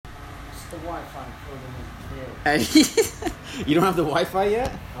The Wi-Fi code in the You don't have the Wi-Fi yet?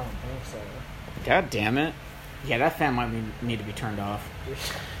 I don't think so. God damn it. Yeah, that fan might need to be turned off.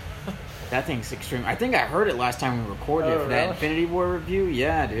 That thing's extreme. I think I heard it last time we recorded it for that Infinity War review.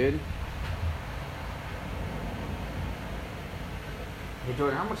 Yeah, dude. Hey,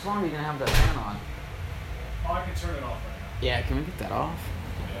 Jordan, how much longer are you going to have that fan on? Oh, I can turn it off right now. Yeah, can we get that off?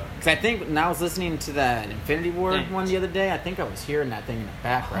 Yeah. Because I think when I was listening to that Infinity War one the other day, I think I was hearing that thing in the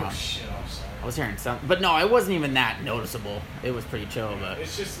background. Oh, shit, I'm sorry. I was hearing something. But no, it wasn't even that noticeable. It was pretty chill, but...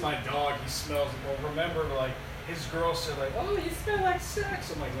 It's just my dog. He smells... Well, remember, like, his girl said, like, oh, you smell like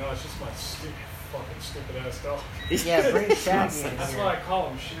sex. I'm like, no, it's just my stupid-ass dog. Yeah, bring Shaggy in That's here. why I call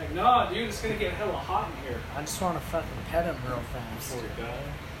him Shag. No, dude, it's going to get hella hot in here. I just want to fucking pet him real fast.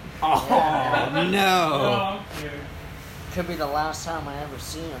 Oh, no. No, I'm kidding. Could be the last time I ever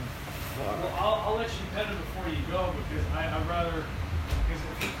see him. Well, I'll let you pet him before you go because I'd rather... Because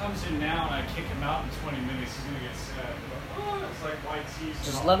if he comes in now and I kick him out in 20 minutes, he's going to get sad. Like, oh, it's like white teeth.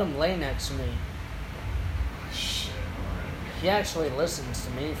 Just let him lay next to me. Shit, alright. He actually listens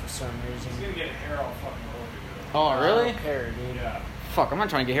to me for some reason. He's going to get hair all fucking over you. Oh, really? I don't care, dude. Yeah. Fuck, I'm not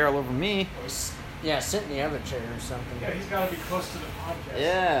trying to get hair all over me. Yeah, sit in the other chair or something. Yeah, he's got to be close to the podcast.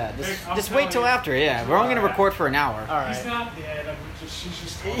 Yeah, Hey, I'm just wait till telling you. after, yeah. We're only going to record for an hour. Alright. He's not dead. She's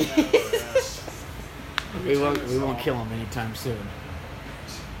just talking out of her ass. We won't kill him anytime soon.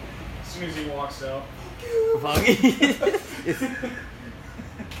 As soon as he walks out. Fuck.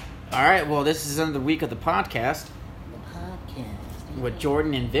 Alright, well, this is another week of the podcast The podcast. with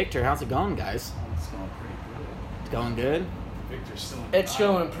Jordan and Victor. How's it going, guys? It's going pretty good. It's going good? Victor's still in It's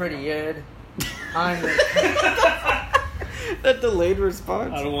going pretty good. I'm your, That delayed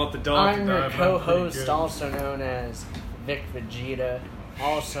response. I don't want the dog I'm to die. your but I'm pretty co-host, good. also known as Vic Vegeta,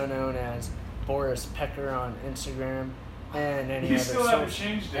 also known as Boris Pecker on Instagram, and any You other still haven't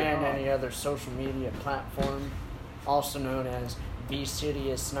changed it, and huh? any other social media platform, also known as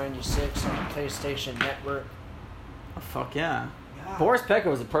VCidius96 on the PlayStation Network. Oh, fuck yeah. Boris Pecker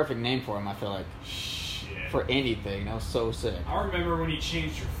was a perfect name for him, I feel like. Shit. For anything. That was so sick. I remember when he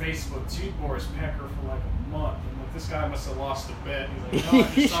changed your Facebook to Boris Pecker for like a month. And like, this guy must have lost a bet. He's like, no,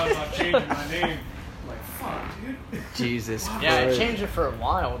 I just thought about changing my name. I'm like, fuck, dude. Jesus Christ. Yeah, I changed it for a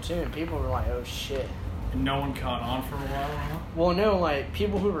while too, and people were like, "Oh shit." And no one caught on for a while, huh? Well, no, like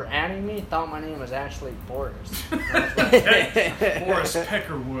people who were adding me thought my name was actually Boris. Hey, Boris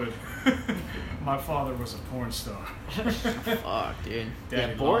Peckerwood. My father was a porn star. Fuck, dude.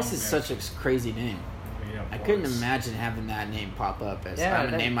 Daddy Yeah, Boris long is neck. such a crazy name. Yeah, I Boris. couldn't imagine having that name pop up as Yeah, I'm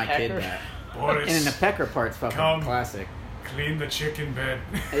gonna that name my kid Pecker. that. Boris, And then the Pecker part's fucking Come. classic. clean the chicken bed.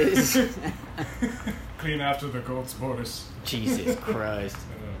 Clean after the goats, Boris. Jesus Christ.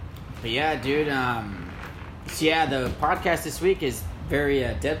 But yeah, dude, so yeah, the podcast this week is very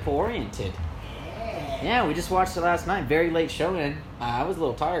Deadppol oriented. Yeah, we just watched it last night. Very late showing. I was a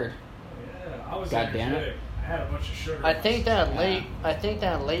little tired. Yeah, I was God damn it. energetic. I had a bunch of sugar. I think Yeah.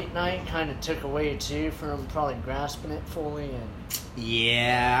 that late night kind of took away too from probably grasping it fully, and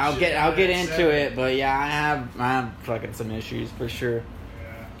Yeah, I'll get into it, but yeah, I have fucking some issues for sure.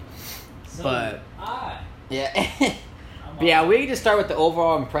 Yeah. But I. yeah. But yeah, we can just start with the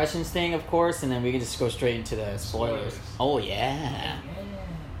overall impressions thing, of course, and then we can just go straight into the spoilers. Spoilers. Oh yeah.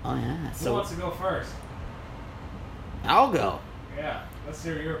 Oh yeah. Who So wants to go first? I'll go. Yeah, let's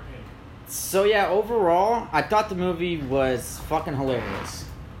hear your opinion. So yeah, overall, I thought the movie was fucking hilarious.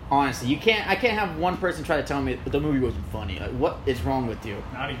 Honestly, I can't have one person try to tell me that the movie wasn't funny. Like, what is wrong with you?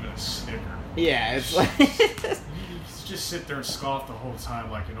 Not even a snicker. Yeah, it's like You just sit there and scoff the whole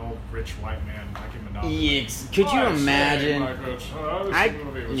time like an old rich white man like in Monopoly. Yes. Could you I say, imagine? like, this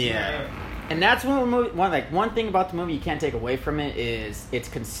movie was Yeah. bad. And that's one thing about the movie you can't take away from it is it's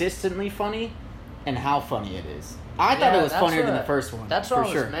consistently funny, and how funny it is. I thought it was that's funnier than what- the first one. That's for what I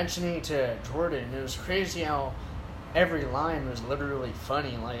was sure. mentioning to Jordan. It was crazy how every line was literally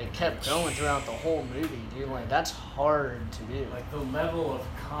funny. Like it kept going throughout the whole movie, dude. Like that's hard to do. Like the level of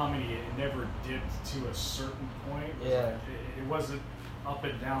comedy, it never dipped to a certain point. It was Yeah. like, it wasn't up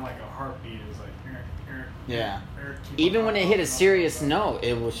and down like a heartbeat. It was like, Yeah. keep Even on when it up, hit a up, serious up. note,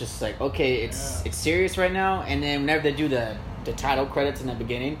 it was just like, okay, it's Yeah. it's serious right now. And then whenever they do the title credits in the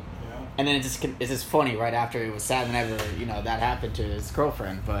beginning, Yeah. and then it's just funny right after it was sad whenever that happened to his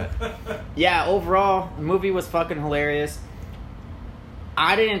girlfriend. But yeah, overall, the movie was fucking hilarious.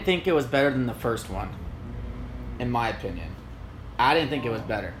 I didn't think it was better than the first one, in my opinion. I didn't think it was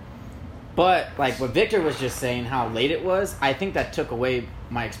better. But, like, what Victor was just saying, how late it was, I think that took away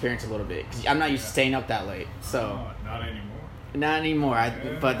my experience a little bit. Because I'm not used to staying up that late. So, Oh, not anymore. not anymore.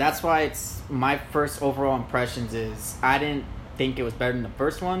 But that's why it's my first overall impressions is I didn't think it was better than the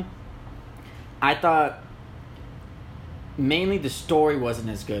first one. I thought mainly the story wasn't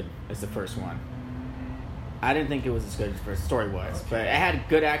as good as the first one. I didn't think it was as good as the first story was, Okay. but it had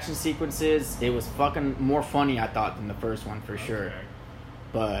good action sequences. It was fucking more funny, I thought, than the first one for sure. Okay.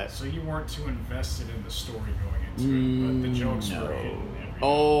 But So you weren't too invested in the story going into it, but the jokes no. were hidden.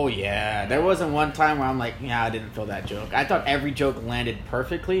 Oh yeah, there wasn't one time where I'm like, yeah, I didn't feel that joke. I thought every joke landed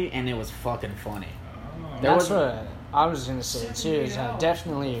perfectly, and it was fucking funny. Oh. There That's was- what I was gonna say too. Is I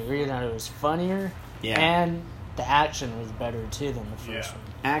definitely agree that it was funnier, Yeah. and the action was better too than the first Yeah. one.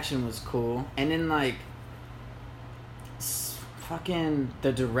 Action was cool, and then like fucking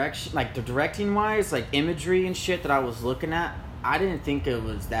the direction, like the directing wise, like imagery and shit that I was looking at, I didn't think it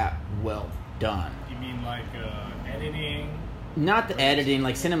was that well done. You mean like editing, Not the editing,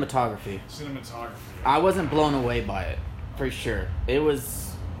 like cinematography. cinematography? I wasn't blown away by it, for sure. It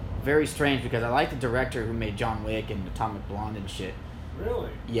was very strange because I like the director who made John Wick and Atomic Blonde and shit. Really?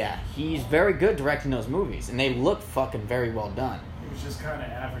 Yeah, he's very good directing those movies, and they look fucking very well done. It was just kind of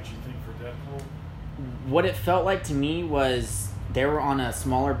average, you think, for Deadpool? What it felt like to me was they were on a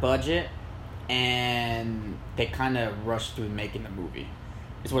smaller budget, and they kind of rushed through making the movie.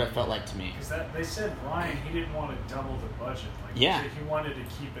 Is what it felt like to me. Because they said Ryan, he didn't want to double the budget. Like, Yeah. he wanted to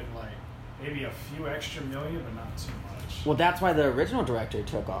keep it like maybe a few extra million, but not too much. Well, that's why the original director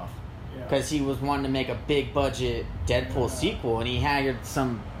took off. Yeah. Because he was wanting to make a big budget Deadpool sequel, and he hired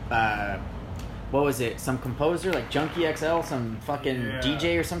some, what was it? Some composer, like Junkie XL, some fucking Yeah.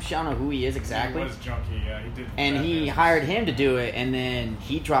 DJ or some shit. I don't know who he is exactly. He was junky, yeah. He did. And he Batman. hired him to do it, and then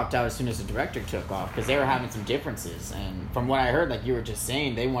he dropped out as soon as the director took off because they were having some differences. And from what I heard, like you were just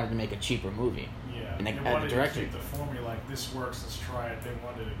saying, they wanted to make a cheaper movie. Yeah. And they they had the wanted director. to keep the formula like this works. Let's try it. They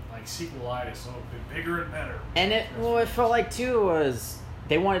wanted it like sequelitis, so bigger and better. And it felt like too was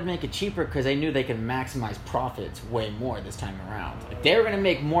they wanted to make it cheaper because they knew they could maximize profits way more this time around. Like they were going to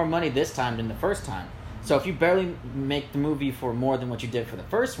make more money this time than the first time. So if you barely make the movie for more than what you did for the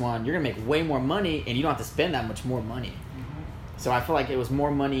first one, you're going to make way more money, and you don't have to spend that much more money. Mm-hmm. So I feel like it was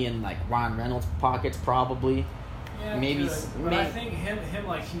more money in like Ryan Reynolds' pockets, probably. Yeah, Maybe good. s- But may- I think him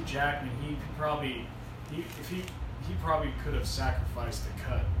like Hugh Jackman, he probably he probably could have sacrificed the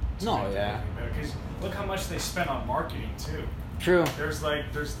cut. to No, make the yeah. movie better. 'Cause look how much they spent on marketing too. True. There's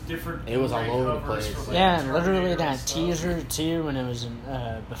different. It was all great over the covers place. for, like, Yeah, and Terminator literally and that stuff. teaser too when it was in,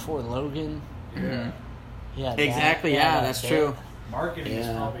 before Logan. Yeah. Yeah, Exactly, yeah, that's true. Marketing is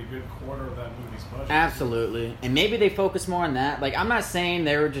Yeah. probably a good quarter of that movie's budget. Absolutely. And maybe they focus more on that. Like, I'm not saying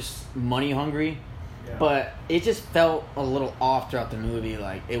they were just money hungry, Yeah. but it just felt a little off throughout the movie.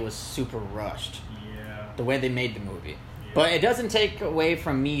 Like, it was super rushed, Yeah. the way they made the movie. Yeah. But it doesn't take away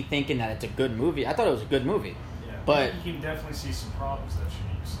from me thinking that it's a good movie. I thought it was a good movie. Yeah. But- you can definitely see some problems that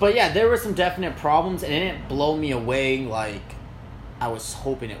you need. But yeah, there were some definite problems, and it didn't blow me away like I was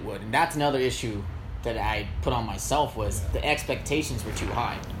hoping it would. And that's another issue that I put on myself was the expectations were too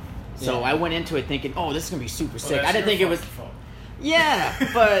high. So Yeah. I went into it thinking, oh, this is going to be super Well, sick. that's I didn't your think it was... fucking fault. Yeah,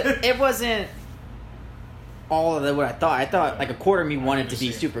 but it wasn't all of what I thought. I thought like a quarter of me wanted to be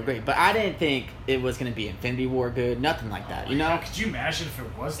understand. super great, but I didn't think it was going to be Infinity War good, nothing like that, you know? God, could you imagine if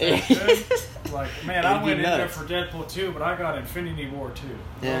it was that good? Like, man, I It'd be went in there nuts. for Deadpool 2, but I got Infinity War 2. You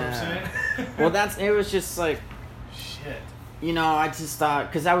know what I'm saying? Well, it was just like, Shit. you know, I just thought,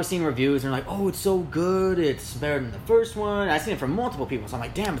 because I was seeing reviews and they're like, oh, it's so good, it's better than the first one. I seen it from multiple people, so I'm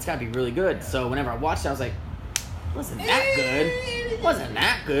like, damn, it's got to be really good. Yeah. So whenever I watched it, I was like, wasn't that good. Wasn't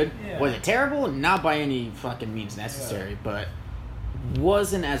that good. Yeah. Was it terrible? Not by any fucking means necessary, but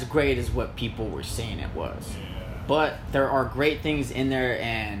wasn't as great as what people were saying it was. Yeah. But there are great things in there,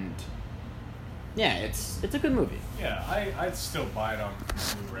 and yeah, it's a good movie. Yeah, I'd still buy it on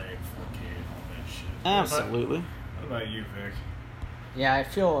Blu-ray and 4K and all that shit. Absolutely. What about you, Vic? Yeah, I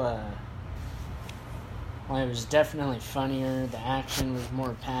feel well, it was definitely funnier. The action was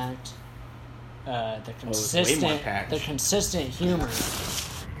more packed. The it was way more packed. consistent humor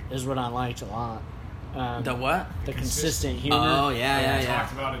is what I liked a lot. The what? The consistent humor. Oh, We yeah.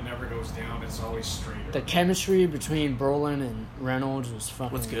 talked about it never goes down. It's always straight. The chemistry between Brolin and Reynolds was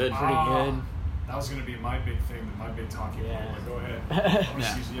fucking Was good. pretty good. That was going to be my big thing, my big talking Yeah. point. Like, go ahead.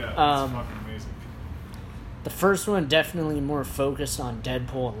 Yeah. It's Um, fucking amazing. The first one definitely more focused on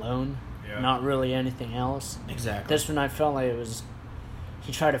Deadpool alone, Yeah. not really anything else. Exactly. This one I felt like it was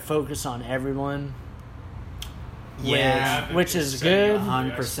he tried to focus on everyone, Yeah. which is Setting good. up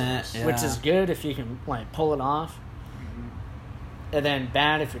 100%. the Yeah. which is good if you can like pull it off, Mhm. and then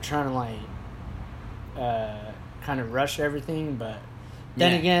bad if you're trying to like kind of rush everything. But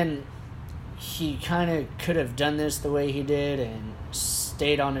then Yeah. again, he kind of could have done this the way he did and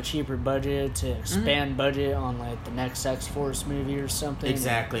stayed on a cheaper budget to expand budget on like the next X-Force movie or something.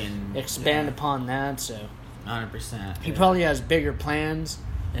 Exactly, and expand upon that. So 100%. he probably has bigger plans.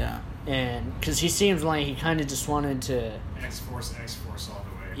 Yeah. And because he seems like he kind of just wanted to X-Force all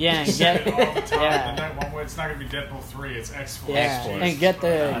the way. Yeah, and get it all the time. Yeah. It's not gonna be Deadpool 3. It's X-Force. Yeah, X-Force. and get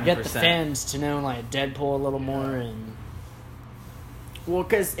the 100%. fans to know like Deadpool a little more and. Well,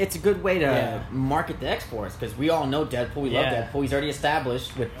 because it's a good way to market the X-Force, because we all know Deadpool. We love Deadpool. He's already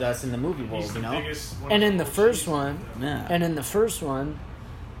established with us in the movie world, He's you know? And in the first one, Yeah.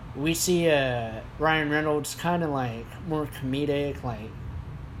 we see Ryan Reynolds kind of like more comedic, like.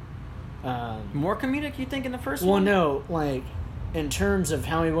 More comedic, you think, in the first Well, one? no, like in terms of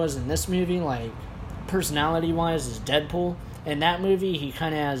how he was in this movie, like personality-wise, is Deadpool. In that movie, he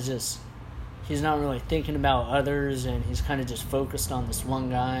kind of has just. He's not really thinking about others, and he's kind of just focused on this one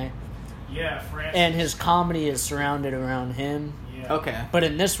guy. Yeah, Francis. And his comedy is surrounded around him. Yeah. Okay. But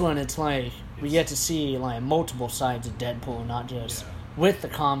in this one, it's like we get to see like multiple sides of Deadpool, not just with the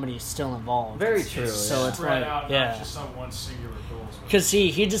comedy still involved. Very true. So it's spread like, out, not just on one singular goal. Because see,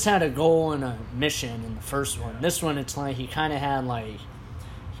 he just had a goal and a mission in the first one. This one, it's like he kind of had like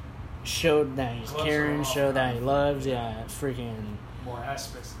showed that he's caring, showed that he loves. Yeah, freaking. More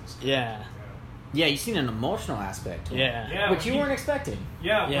aspects of this. Yeah. Yeah, you've seen an emotional aspect to it. Yeah. Which you weren't expecting.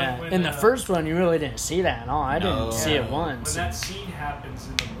 Yeah. Yeah. When, in the first one, you really didn't see that at all. I didn't see it once. When that scene happens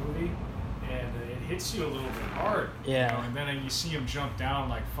in the movie, and it hits you a little bit hard. Yeah. You know, and then you see him jump down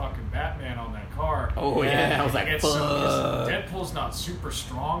like fucking Batman on that car. Oh, yeah. I was like, fuck. Deadpool's not super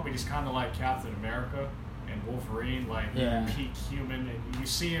strong, but he's kind of like Captain America and Wolverine, like peak human. And you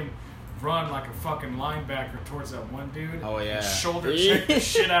see him run like a fucking linebacker towards that one dude. Oh, yeah. Shoulder check the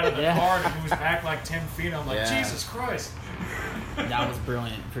shit out of the car and moves back like 10 feet. I'm like, Jesus Christ. That was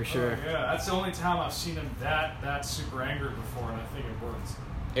brilliant, for sure. Yeah, that's the only time I've seen him that super angry before, and I think it worked.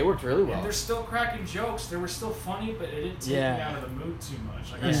 It worked really well. And they're still cracking jokes. They were still funny, but it didn't take me out of the mood too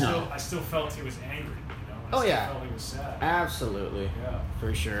much. Like I still felt he was angry. You know? I still felt he was sad. Absolutely. Yeah,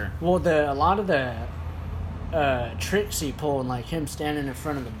 for sure. Well, a lot of the tricks he pulled, like him standing in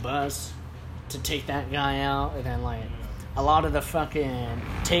front of the bus to take that guy out, and then like a lot of the fucking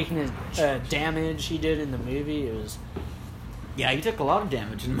taking his damage he did in the movie, it was. Yeah, he took a lot of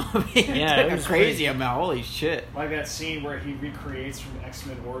damage in the movie. Yeah, it was crazy amount. Holy shit! Like that scene where he recreates from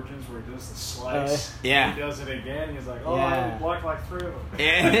X-Men Origins, where he does the slice. He does it again. He's like, I blocked like 3 of them.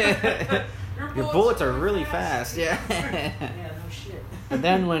 Yeah. Your bullets are really fast. Yeah. Yeah, no shit. And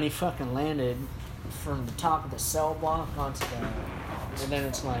then when he fucking landed from the top of the cell block onto the. And then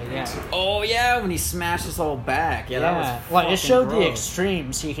it's like, Oh, yeah, when he smashed his whole back. Yeah, that was like it showed gross. the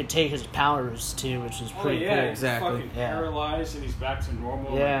extremes he could take his powers to, which is pretty cool. Exactly. He's fucking paralyzed and he's back to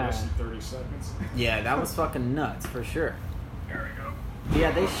normal in less than 30 seconds. Yeah, that was fucking nuts, for sure. There we go.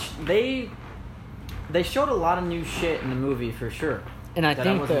 Yeah, they showed a lot of new shit in the movie, for sure. And I that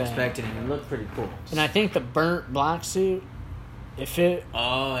think I wasn't expecting, and it looked pretty cool. And I think the burnt black suit, if it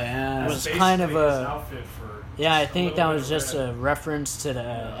was kind of a outfit for I think that was just a reference to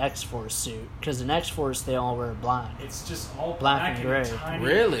the X-Force suit, because in X-Force they all wear black. It's just all black and gray.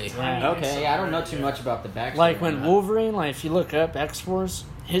 Really? Yeah. Okay, I don't know too much about the backstory. Like when Wolverine, like if you look up X-Force,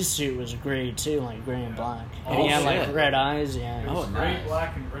 his suit was gray too, like gray and black, and he had like red eyes. Yeah. It was gray,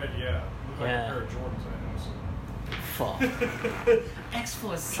 black, and red. Yeah. Looked like a pair of Jordans. Fuck.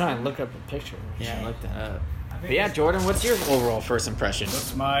 X-Force. I'm trying to look up a picture. Yeah, look that up. But yeah, Jordan, what's your overall first impression?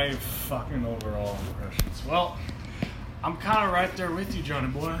 What's my fucking overall impressions? Well, I'm kind of right there with you, Johnny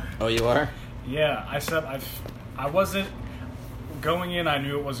boy. Oh, you are? Yeah, I wasn't going in. I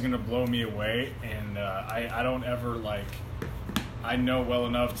knew it wasn't gonna blow me away, and I don't ever like. I know well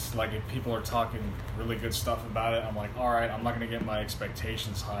enough to, like, if people are talking really good stuff about it, I'm like, all right, I'm not gonna get my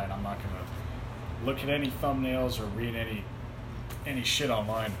expectations high, and I'm not gonna look at any thumbnails or read any shit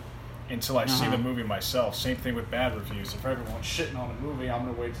online until I see the movie myself. Same thing with bad reviews. If everyone's shitting on a movie, I'm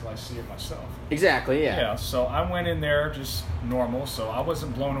going to wait till I see it myself. Exactly, yeah. Yeah, so I went in there just normal, so I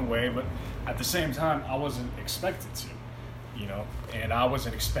wasn't blown away, but at the same time, I wasn't expected to, you know? And I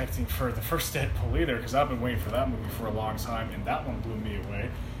wasn't expecting for the first Deadpool either, because I've been waiting for that movie for a long time, and that one blew me away.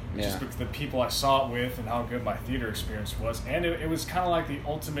 Yeah. Just because the people I saw it with and how good my theater experience was. And it was kind of like the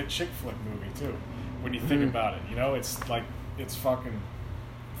ultimate chick flick movie, too, when you think about it. You know, it's like, it's fucking...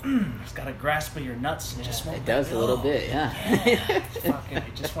 It's got a grasp of your nuts. And just it does a little bit, yeah. Fucking,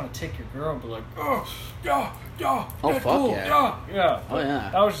 you just want to take your girl and be like, oh, yeah, oh, fuck cool, yeah. yeah. Oh, yeah.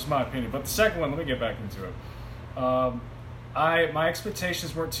 That was just my opinion. But the second one, let me get back into it. My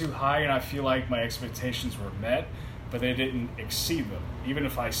expectations weren't too high, and I feel like my expectations were met, but they didn't exceed them. Even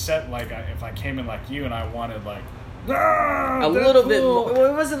if I set, like, if I came in like you and I wanted, like, Ah, a little bit Deadpool! more. Well,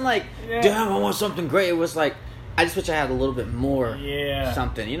 it wasn't like, Yeah. damn, I want something great. It was like, I just wish I had a little bit more. Yeah.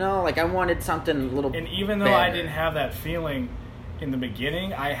 Something, you know, like I wanted something a little. And even though I better. didn't have that feeling in the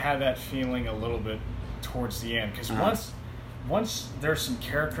beginning, I had that feeling a little bit towards the end. Because once there's some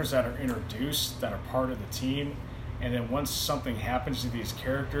characters that are introduced that are part of the team, and then once something happens to these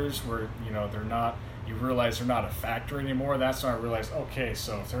characters where, you know, they're not, you realize they're not a factor anymore, that's when I realized, okay,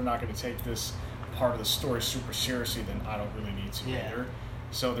 so if they're not going to take this part of the story super seriously, then I don't really need to either.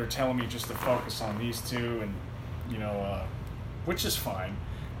 So they're telling me just to focus on these two, and, you know, which is fine.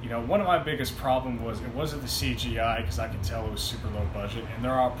 You know, one of my biggest problems was it wasn't the CGI, because I could tell it was super low budget, and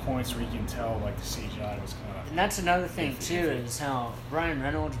there are points where you can tell like the CGI was kind of. And that's another thing too, is how Ryan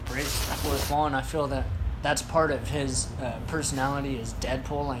Reynolds breaks the fourth wall, and I feel that that's part of his personality is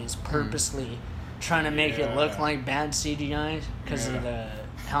Deadpool. Like he's purposely trying to make it look like bad CGI because of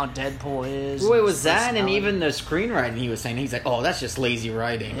how Deadpool is. Well, it was that, and even the screenwriting he was saying, he's like, oh, that's just lazy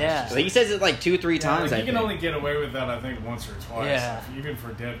writing. Yeah. So he says it like 2-3 times. Like, I you can think. only get away with that, I think, once or twice. Yeah. Even for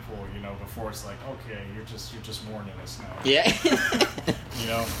Deadpool, you know, before it's like, okay, you're just warning us now. Yeah. You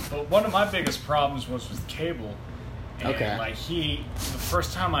know, but one of my biggest problems was with Cable. And Okay. like the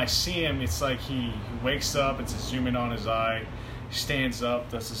first time I see him, it's like he wakes up, it's a zoom in on his eye, stands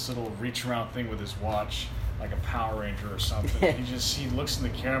up, does this little reach around thing with his watch, like a Power Ranger or something. he looks in the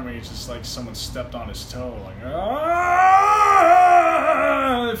camera, he's just like someone stepped on his toe, like, ah!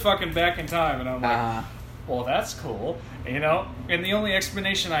 Fucking back in time. And I'm like, well, that's cool, you know? And the only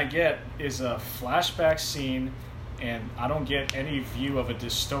explanation I get is a flashback scene, and I don't get any view of a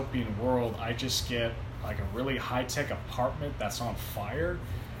dystopian world. I just get like a really high-tech apartment that's on fire,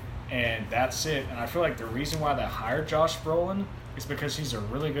 and that's it. And I feel like the reason why they hired Josh Brolin is because he's a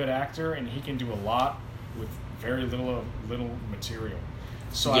really good actor, and he can do a lot with very little material.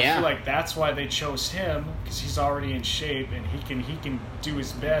 So I feel like that's why they chose him, because he's already in shape, and he can do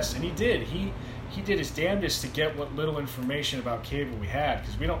his best, and he did. He did his damnedest to get what little information about Cable we had,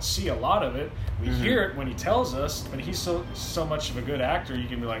 because we don't see a lot of it. We hear it when he tells us, but he's so much of a good actor, you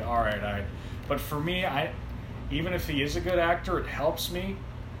can be like, all right. But for me, even if he is a good actor, it helps me,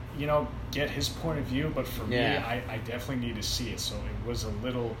 you know, get his point of view. But for me, I definitely need to see it. So it was a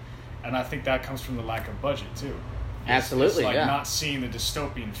little, and I think that comes from the lack of budget too. Absolutely, it's like not seeing the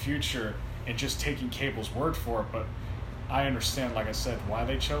dystopian future and just taking Cable's word for it. But I understand, like I said, why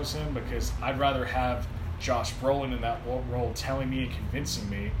they chose him, because I'd rather have Josh Brolin in that role telling me and convincing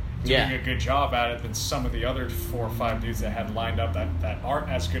me, doing a good job at it, than some of the other 4 or 5 dudes that had lined up that aren't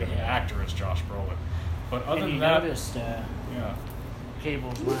as good of an actor as Josh Brolin. But other than that, noticed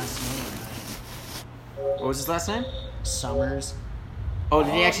Cable's last name, right? What was his last name? Summers. Oh,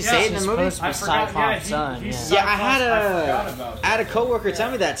 did he actually say it in the movie? Supposed to be Cyclops' son. he's Yeah, I forgot about had a coworker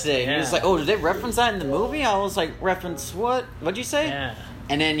tell me that today. He was Yeah. like, "Oh, did they reference that in the movie?" I was like, "Reference what? What'd you say?" Yeah.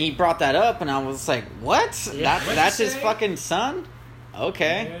 And then he brought that up, and I was like, "What? Yeah. That's What'd his you say? fucking son?"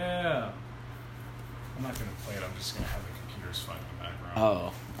 Okay. Yeah. I'm not gonna play it. I'm just gonna have the computers fight in the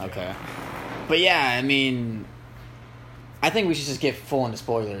background. Oh, okay. But yeah, I mean, I think we should just get full into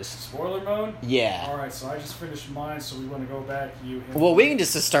spoilers. Spoiler mode? Yeah. Alright, so I just finished mine, so we want to go back. Him. Well, we can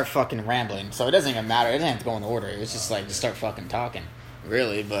just start fucking rambling, so it doesn't even matter. It doesn't have to go in order. It's just like just start fucking talking,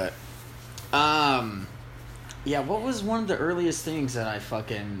 really. But, yeah. What was one of the earliest things that I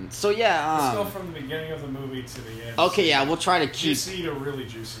fucking? So yeah. Let's go from the beginning of the movie to the end. Okay, yeah, we'll try to keep. Juicy to really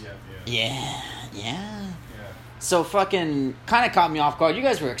juicy at the end. Yeah. So fucking kind of caught me off guard. You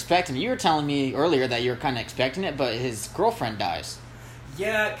guys were expecting it. You were telling me earlier that you were kind of expecting it, but his girlfriend dies.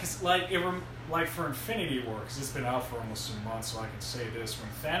 Yeah, because like for Infinity War, because it's been out for almost a month, so I can say this: when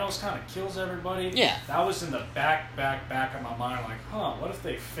Thanos kind of kills everybody, that was in the back of my mind. Like, what if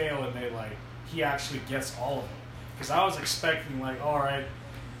they fail and he actually gets all of them? Because I was expecting all right,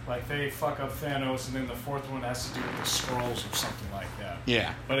 they fuck up Thanos, and then the fourth one has to do with the Skrulls or something like that.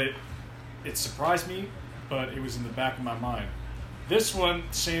 Yeah. But it surprised me, but it was in the back of my mind. This one,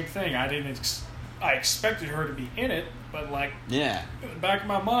 same thing. I expected her to be in it, but in the back of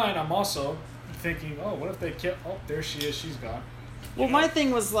my mind, I'm also thinking, what if they kill? Oh, there she is. She's gone. Well, my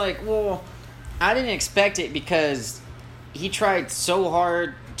thing was I didn't expect it because he tried so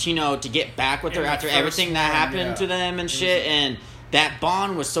hard, to get back with her after everything that happened to them and shit, and that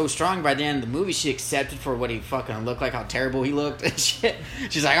bond was so strong by the end of the movie. She accepted for what he fucking looked like, how terrible he looked and shit.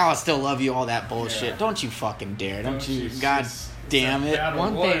 She's like, I still love you, all that bullshit. Yeah. Don't you fucking dare. Don't you. God damn it.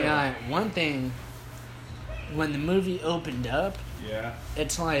 One thing, when the movie opened up,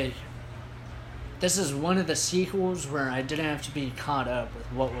 it's like, this is one of the sequels where I didn't have to be caught up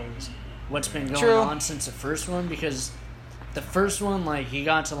with what's been going on since the first one, because the first one, you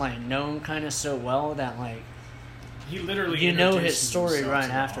got to know him kind of so well that he literally you know his introduces story himself right to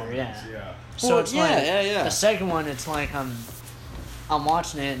the after, audience, yeah. yeah. So it's like yeah. the second one. It's like I'm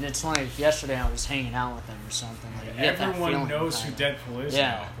watching it, and it's like yesterday I was hanging out with him or something. Like, you get that Everyone feeling knows who kinda. Deadpool is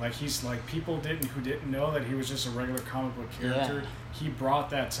Yeah. now. Like he's like people who didn't know that he was just a regular comic book character. He brought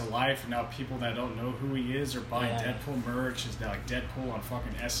that to life, and now people that don't know who he is are buying Deadpool merch. Is now like Deadpool on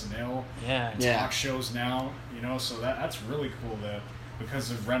fucking SNL. Talk shows now. You know, so that's really cool that because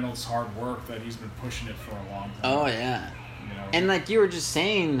of Reynolds' hard work that he's been pushing it for a long time. Oh yeah. You know? And like you were just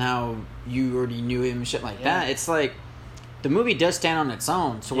saying how you already knew him and shit like that. It's like the movie does stand on its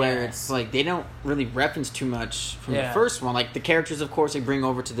own, to where it's like they don't really reference too much from the first one. Like the characters, of course, they bring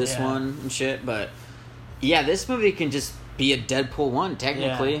over to this one and shit. But yeah, this movie can just be a Deadpool 1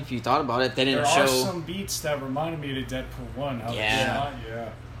 technically if you thought about it. They didn't there show are some beats that reminded me of Deadpool 1. How Yeah. they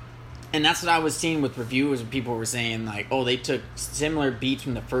shot, And that's what I was seeing with reviewers, and people were saying like, oh, they took similar beats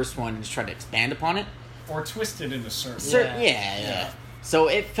from the first one and just tried to expand upon it. or twisted into certain. Yeah. So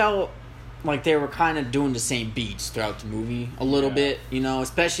it felt like they were kind of doing the same beats throughout the movie a little bit, you know,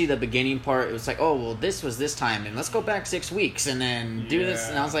 especially the beginning part. It was like, oh, well, this was this time, and let's go back 6 weeks and then do this.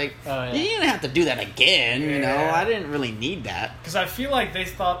 And I was like, you didn't have to do that again, you know? I didn't really need that. Because I feel like they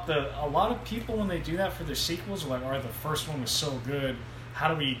thought a lot of people, when they do that for their sequels, are like, all right, the first one was so good. How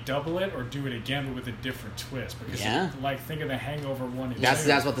do we double it or do it again but with a different twist? Because like think of the Hangover 1 and 2.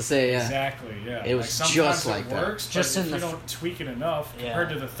 That's what to say, Exactly, yeah. It was like, just sometimes like it works, that. Just if you don't tweak it enough compared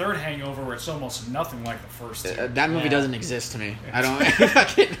to the third Hangover where it's almost nothing like the first two. That movie doesn't exist to me. I don't.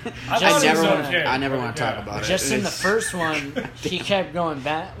 I never want to talk about it. Just in the first one, he kept going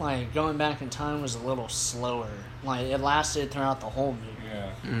back. Like going back in time was a little slower. Like it lasted throughout the whole movie.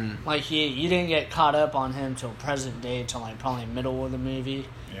 Like you didn't get caught up on him till present day, till like probably middle of the movie.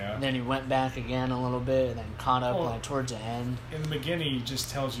 And then he went back again a little bit, and then caught up like towards the end. In the beginning, he just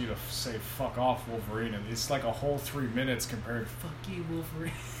tells you to say "fuck off, Wolverine," and it's like a whole 3 minutes compared to "fuck you,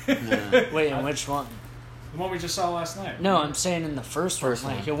 Wolverine." Wait, in which one? The one we just saw last night. No, I'm saying in the first one.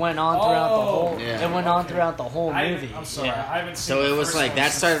 Like it went on throughout the whole. It went on throughout the whole movie. I'm sorry, I haven't seen. So it was like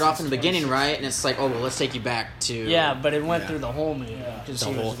that started off in the beginning, right? And it's like, oh well, let's take you back to. Yeah, but it went through the whole movie because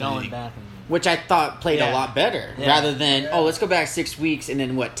he was going back. Which I thought played a lot better, rather than let's go back 6 weeks and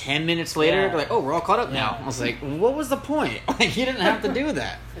then 10 minutes later, they're like, oh, we're all caught up now. I was like, what was the point? Like you didn't have to do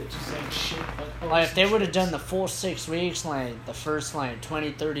that. It just ain't shit. Like if they would have done the full 6 weeks, like the first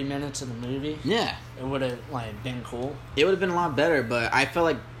 20-30 minutes of the movie, it would have been cool. It would have been a lot better, but I felt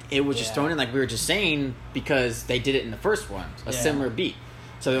like it was just thrown in, like we were just saying, because they did it in the first one, a similar beat.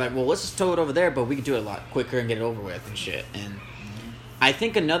 So they're like, well, let's just throw it over there, but we can do it a lot quicker and get it over with and shit. And I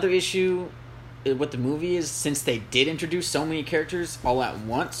think another issue with the movie is, since they did introduce so many characters all at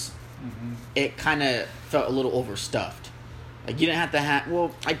once, it kind of felt a little overstuffed. Like you didn't have to have.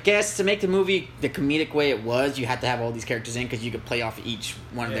 Well, I guess to make the movie the comedic way it was, you had to have all these characters in because you could play off of each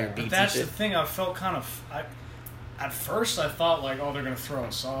one of their beats. But that's and the shit. thing. I felt kind of. At first, I thought like, oh, they're gonna throw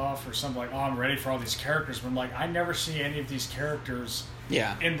us off or something. Like, oh, I'm ready for all these characters. But I'm like, I never see any of these characters.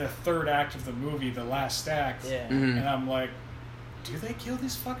 In the third act of the movie, the last act. And I'm like, do they kill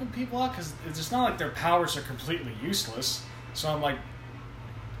these fucking people out? Because it's not like their powers are completely useless. So I'm like,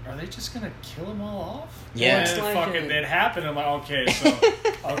 are they just gonna kill them all off? Yeah, and then it happened. I'm like, okay, so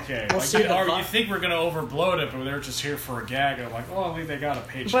okay. You think we're gonna overbloat it, but they're just here for a gag. And I'm like, oh, I think they got a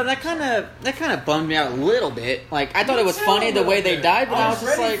paycheck. But that kind of bummed me out a little bit. Like I thought it was funny the way they died, but I was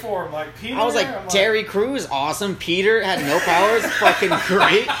just ready like, for him. Like Peter, I was like, Terry Crews, awesome. Peter had no powers, fucking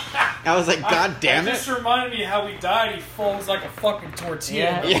great. I was like, God damn it! It just reminded me how he died. He folds like a fucking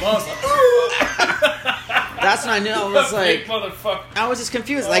tortilla. That's when I knew. I was like, motherfucker. I was just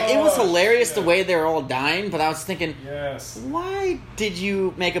confused. Like it was hilarious the way they were all dying, but I was thinking, why did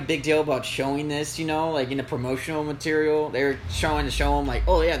you make a big deal about showing this? You know, like in the promotional material, they were trying to show them like,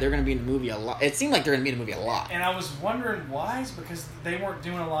 oh yeah, they're going to be in the movie a lot. It seemed like they're going to be in the movie a lot. And I was wondering why, is because they weren't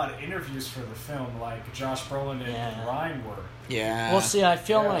doing a lot of interviews for the film, like Josh Brolin and Ryan were. Yeah. Well, see, I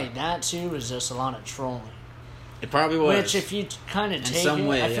feel like that too was just a lot of trolling. It probably was. Which, if you kind of take it,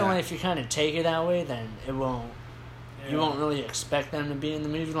 I feel like if you kind of take it that way, then it won't. You won't really expect them to be in the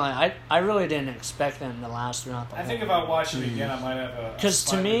movie. Like I really didn't expect them to last throughout the whole think if I watch it again, I might have a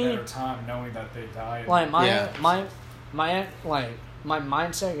slightly better time knowing that they died. Like my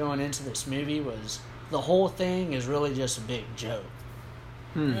mindset going into this movie was the whole thing is really just a big joke.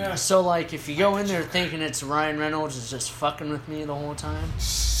 So like if you go in there thinking it's Ryan Reynolds is just fucking with me the whole time,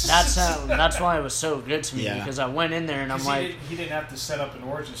 that's why it was so good to me, because I went in there and I'm like, he didn't have to set up an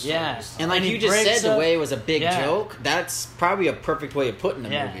origin story. And like you just said, the way it was a big joke, that's probably a perfect way of putting the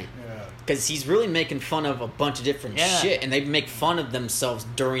movie. Because he's really making fun of a bunch of different shit, and they make fun of themselves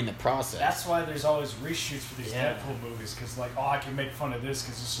during the process. That's why there's always reshoots for these Yeah. Deadpool movies, because like, oh, I can make fun of this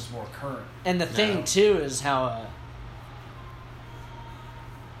because this is more current. And the thing too is how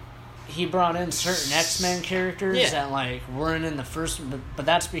he brought in certain X-Men characters that like weren't in the first, but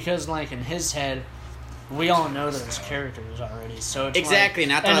that's because like in his head, we all know those characters already. So it's exactly,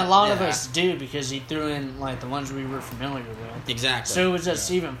 like, and a lot of us do because he threw in like the ones we were familiar with. Exactly. So it was just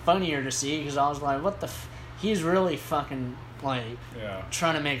even funnier to see because I was like, what the? He's really fucking like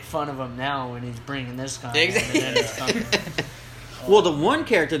trying to make fun of him now when he's bringing this guy. Exactly. And then it's fucking, well, the one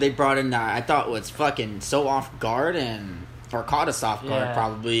character they brought in that I thought was fucking so off guard and or caught us off guard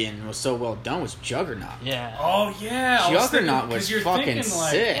probably and was so well done was Juggernaut. Yeah. Oh yeah. Juggernaut was fucking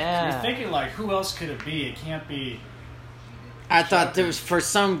sick. You're thinking like, who else could it be? It can't be. I thought there was for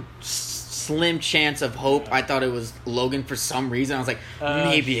some slim chance of hope. I thought it was Logan for some reason. I was like,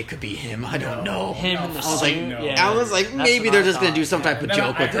 maybe it could be him. I don't know. Him in the I was like, suit. I was like, maybe they're just gonna do some type of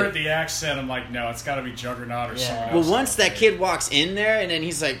joke with I heard it. the accent. I'm like, no, it's got to be Juggernaut or something. Well, once that kid walks in there, and then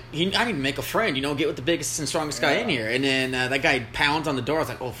he's like, I need to make a friend, get with the biggest and strongest guy in here. And then that guy pounds on the door. I was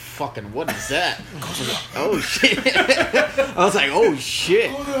like, oh, fucking, what is that? I was like, oh, shit. I was like, oh,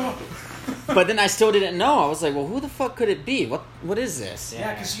 shit. But then I still didn't know. I was like, well, who the fuck could it be? What is this?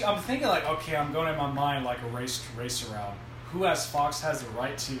 Yeah, because I'm thinking like, okay, I'm going in my mind like a race around. Who Fox has the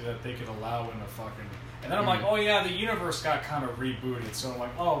right to that they could allow in a fucking... And then I'm like, oh yeah, the universe got kind of rebooted. So I'm like,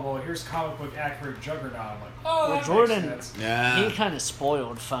 oh, well, here's comic book accurate Juggernaut. I'm like, oh, that Jordan, makes sense. Yeah. He kind of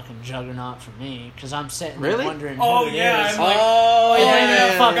spoiled fucking Juggernaut for me because I'm sitting really there wondering oh, who it yeah, is. I'm like, and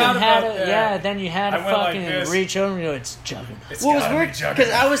then you fucking had it. then you had to fucking like reach over and go, it's Juggernaut. It's well, it was gotta weird be because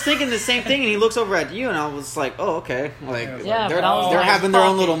Juggernaut. I was thinking the same thing, and he looks over at you, and I was like, "Oh, okay." Like, Yeah, they're but I was like, having their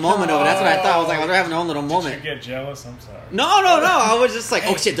own little fucking moment over. That's what I thought. I was like, oh, they're having their own little Did moment. you get jealous? I'm sorry. No. I was just like,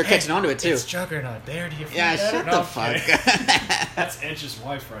 oh shit, they're catching on to it too. It's Juggernaut. There, do you feel Yeah, that? shut No, the I'm fuck. kidding. That's Edge's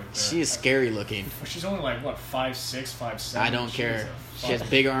wife right there. She is scary looking. She's only like what 5'6", 5'7". I don't care. She has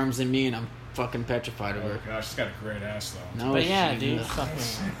bigger arms than me, and I'm fucking petrified of Oh her. gosh, she's got a great ass though. No, But yeah, she dude, doesn't.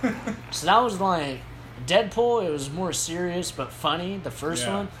 fucking. So that was like Deadpool. It was more serious but funny. The first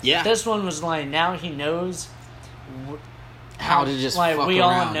one. Yeah. This one was like now he knows How to just like fuck we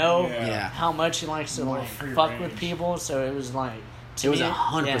all around. know Yeah. how much he likes to More like free fuck range. with people. So it was like It was me,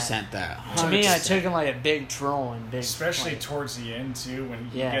 100% that. To me, I 100%. took him like a big troll and big. Especially like, towards the end too, when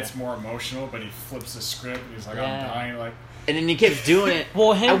he Yeah. gets more emotional, but he flips the script and he's like, Yeah. "I'm dying." Like, And then he kept doing it.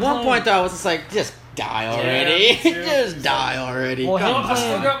 Well, him at one playing- point, though, I was just like, just die already. me too. just He's die already. Well, Come him on. I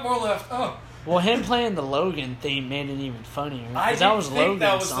still got more left. Oh, Well, him playing the Logan theme made it even funnier. I Because that didn't was think Logan's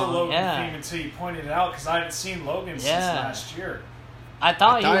that was song. the Logan yeah. theme until you pointed it out because I hadn't seen Logan since Yeah. last year. I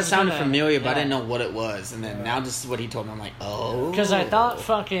thought I thought he it was sounded gonna, familiar, but I yeah. didn't know what it was. And then now this is what he told me. I'm like, oh. Because I thought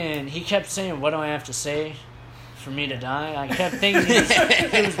fucking... He kept saying, what do I have to say for me to die? I kept thinking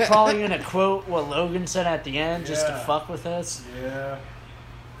he was probably going to quote what Logan said at the end just to Yeah. fuck with us. Yeah.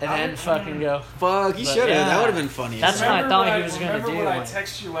 And I then would- fucking go... Fuck, you But should have. yeah. That would have been funny. as That's hell. what I thought Remember he was gonna Remember do, when I like-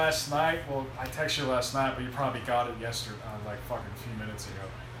 texted you last night? Well, I texted you last night, but you probably got it yesterday, like fucking a few minutes ago.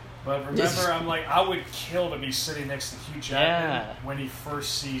 But remember, I'm like, I would kill to be sitting next to Hugh Jackman Yeah. when he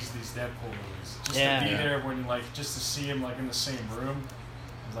first sees these Deadpool movies. Just Yeah. to be Yeah. there when, like, just to see him, like, in the same room.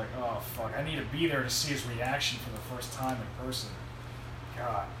 I was like, oh, fuck. I need to be there to see his reaction for the first time in person.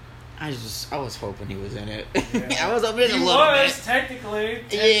 God. I was hoping he was in it. Yeah. I was hoping He a little was, bit. technically.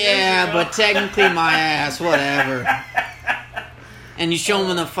 10 Yeah, years ago. but technically my ass, whatever. And you show him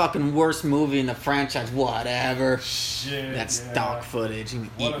in the fucking worst movie in the franchise, whatever. Shit. That's yeah. stock footage. You can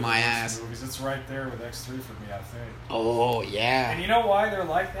One eat of the my worst ass. Movies. It's right there with X3 for me, I think. Oh, yeah. And you know why they're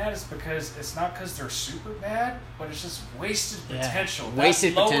like that? It's because it's not because they're super bad, but it's just wasted Yeah. potential. That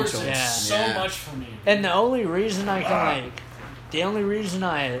Wasted lowers potential. it Yeah. so Yeah. much for me. And the only reason I can, like... The only reason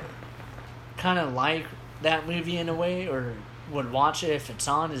I kind of like that movie in a way, or would watch it if it's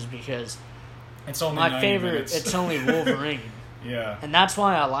on, is because It's only my 90 favorite... minutes. It's only Wolverine. Yeah. And that's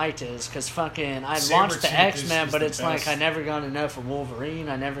why I liked it, is because fucking... I'd Saber watched the Tooth X-Men, is but the it's like best. I never got enough of Wolverine.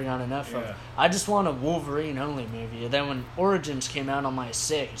 I never got enough Yeah. of... I just want a Wolverine-only movie. And then when Origins came out, I'm like,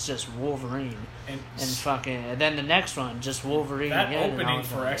 sick. It's just Wolverine. And fucking... And then the next one, just Wolverine That again. and I opening was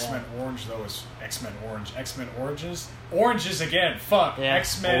for like, X-Men Orange, though, is X-Men Orange. X-Men Oranges? Oranges again. Fuck. Yeah.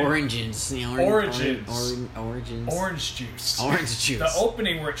 X-Men Origins. The Origins. Origins. Orange Juice. Orange juice. The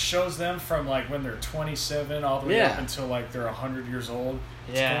opening where it shows them from like when they're 27 all the way Yeah. up until like they're 100 years old.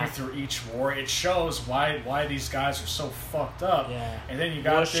 It's Yeah. going through each war. It shows why these guys are so fucked up. Yeah. And then you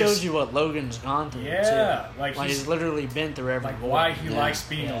got Well, it this, shows you what Logan's gone through, Yeah, too. like he's literally been through every like war. why he Yeah. likes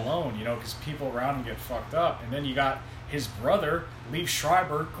being Yeah. alone, you know, because people around him get fucked up. And then you got his brother Liev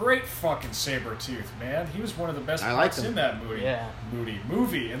Schreiber, great fucking Sabretooth, man. He was one of the best I parts like him. in that movie. Yeah.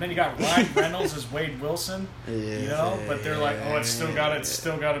 Movie. And then you got Ryan Reynolds as Wade Wilson. You know, but they're like, oh, it's still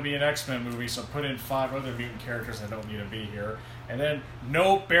got to be an X-Men movie, so put in 5 other mutant characters that don't need to be here. And then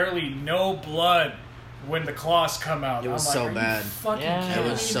barely no blood when the claws come out. It was I'm like, so are bad. You fucking Yeah. kidding It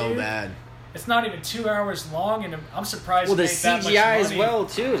me, was so dude? bad. It's not even 2 hours long, and I'm surprised. Well, it the made that much CGI as money. well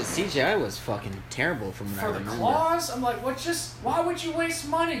too. The CGI was fucking terrible from what I For the remember. claws, I'm like, why would you waste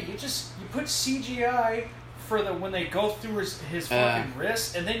money? You put CGI for when they go through his fucking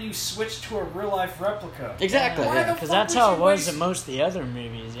wrist, and then you switch to a real life replica. Exactly. Why Yeah. the Because fuck that's would how you it was waste- in most of the other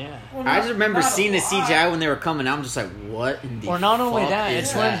movies, yeah. Well, I just remember not seeing a the lot. CGI when they were coming out. I'm just like, what in the Or not only fuck that, is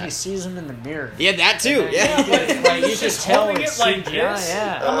it's that? when he sees him in the mirror. Yeah, that too. And Yeah. then like, you He's just tell holding it's it like CGI, this.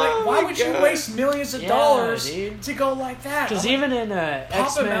 yeah. I'm like, Oh why my would you God. waste millions of Yeah, dollars dude. to go like that? Because I'm like, even in pop him out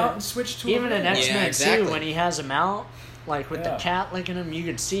X-Men, and switch to even a in real one. X-Men Yeah, 2, exactly. when he has him out, like with Yeah. the cat licking him, you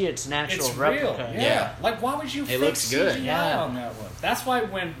could see it's an actual It's replica. real, yeah. Like, why would you fix looks good. CGI Yeah. on that one? That's why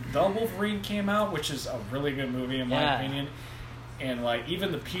when The Wolverine came out, which is a really good movie in my Yeah. opinion, and like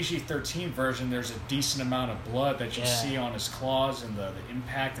even the PG-13 version, there's a decent amount of blood that you Yeah. see on his claws and the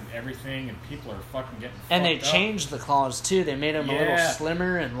impact and everything, and people are fucking getting And they fucked up. changed the claws too. They made him a little Yeah.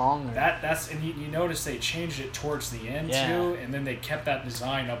 slimmer and longer. That's and you notice they changed it towards the end Yeah. too, and then they kept that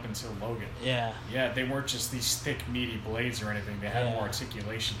design up until Logan. yeah. Yeah, they weren't just these thick, meaty blades or anything. They had Yeah. more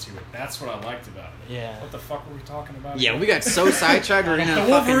articulation to it. That's what I liked about it. Yeah. What the fuck were we talking about? Yeah, we got so sidetracked. We're gonna The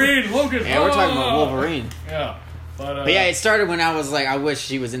fucking. Wolverine, Logan. Yeah, we're talking about ah! Wolverine. Yeah, but But yeah, it started when I was like, I wish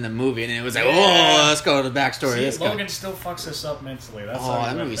she was in the movie, and it was like, Yeah. oh, let's go to the backstory. see, This guy. Logan still fucks us up mentally. That's Oh, how he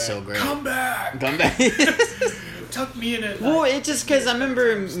that went movie's back. so great. Come back. Come back. Tuck me in it. Well, it's just because I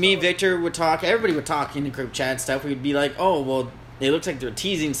remember me and Victor would talk. Everybody would talk in the group chat and stuff. We'd be like, "Oh, well, it looks like they're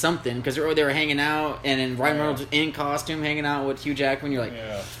teasing something," because they were hanging out, and then Ryan Yeah. Reynolds was in costume hanging out with Hugh Jackman. You're like,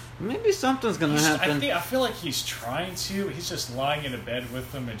 Yeah. maybe something's gonna happen. I feel like he's trying to. He's just lying in a bed with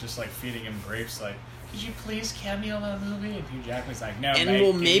them and just like feeding him grapes. Like, could you please cameo in that movie? And Hugh Jackman's like, no. And mate,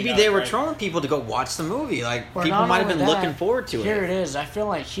 well, give me maybe that they were right. trolling people to go watch the movie. Like Or people not might have only been that, looking forward to Here it. it is. I feel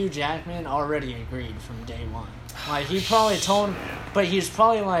like Hugh Jackman already agreed from day one. Like he probably told him, but he's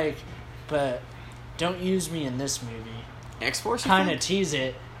probably like, but don't use me in this movie. X-Force, you Kind of think? tease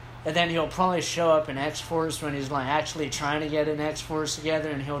it, and then he'll probably show up in X-Force when he's like actually trying to get an X-Force together,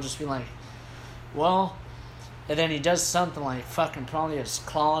 and he'll just be like, well. And then he does something like fucking probably his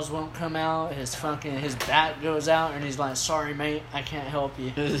claws won't come out, his bat goes out, and he's like, sorry mate, I can't help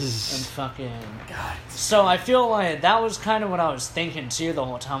you. And fucking God. so I feel like that was kind of what I was thinking too the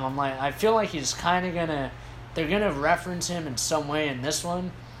whole time. I'm like, I feel like he's kind of they're gonna reference him in some way in this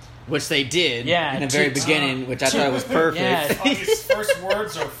one. Which they did Yeah, in the very beginning, which I thought was perfect. Yeah. His first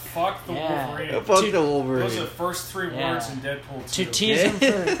words are "fuck the Yeah. Wolverine." Fuck To- the Wolverine. Those are the first 3 Yeah. words in Deadpool 2.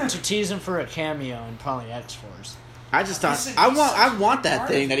 To tease him for a cameo in probably X-Force. I just thought He's I such want a that part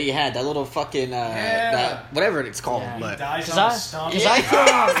thing of that he had, that little fucking that whatever it's called. Yeah. But Dies Cause on I, his stomach. cause I feel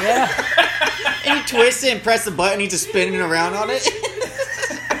like, yeah, and he twists it and press the button, he's just spinning around on it.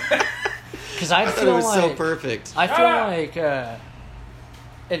 cause I I thought feel it was like so perfect. I feel like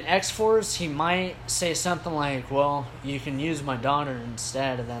in X-Force he might say something like, "Well, you can use my daughter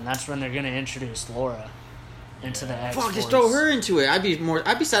instead," and then that's when they're gonna introduce Laura into the X-Force. Fuck, just throw her into it. I'd be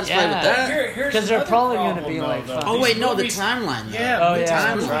satisfied Yeah. with that. Here's 'Cause they're another probably gonna problem, be though, like, though. fuck. Oh These wait, no, movies- the timeline. Though. Yeah, Oh, the yeah,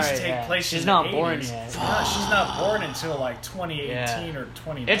 timeline that's right, take yeah. place She's in not the born 80s. yet. No, she's not born until like 2018 Yeah. or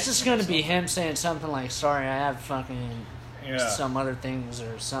 2019. It's just gonna be or him saying something like, "Sorry, I have fucking something. Yeah. some other things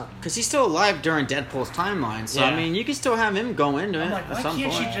or something." Because he's still alive during Deadpool's timeline, so I Yeah. mean, you can still have him go into it I'm like, at why some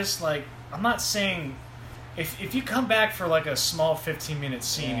can't point. you just like? I'm not saying. If you come back for like a small 15-minute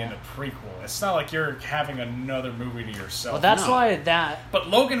scene Yeah. in a prequel, it's not like you're having another movie to yourself. Well, that's No. why that. But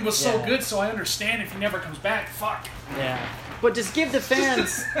Logan was so Yeah. good, so I understand if he never comes back. Fuck. Yeah. But just give the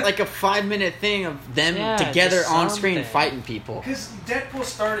fans like a 5-minute thing of them Yeah, together just on screen something. fighting people. Because Deadpool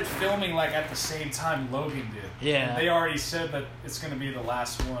started filming like at the same time Logan did. Yeah. And they already said that it's going to be the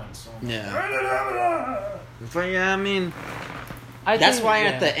last one. So Yeah. But yeah, I mean, I that's think, why yeah.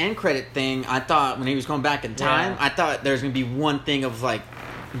 at the end credit thing, I thought when he was going back in time, Yeah. I thought there's gonna be one thing of like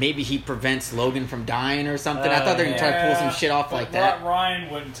maybe he prevents Logan from dying or something. I thought they were gonna try to pull some shit off but like that. Ryan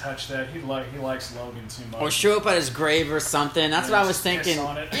wouldn't touch that. He likes Logan too much. Or show up at his grave or something. That's Yeah, what I was just piss thinking.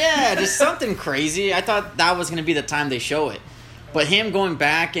 on it. Yeah, just something crazy. I thought that was gonna be the time they show it. But him going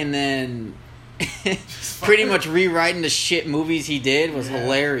back and then pretty much rewriting the shit movies he did was Yeah.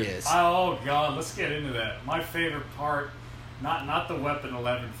 hilarious. Oh god, let's get into that. My favorite part, not the Weapon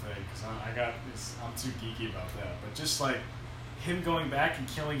 11 thing, because I'm too geeky about that, but just like him going back and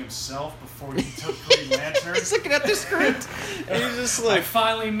killing himself before he took Green Lantern. He's looking at the script. And he's just like, I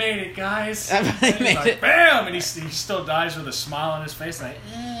finally made it, guys. I finally made it. Bam! And he still dies with a smile on his face. Like,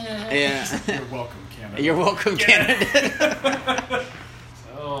 yeah. You're welcome, Canada. You're welcome, Canada.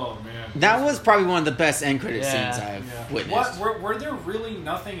 Oh, man. That was probably one of the best end credit scenes I've witnessed. Were there really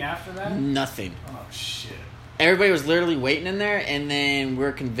nothing after that? Nothing. Oh, shit. Everybody was literally waiting in there, and then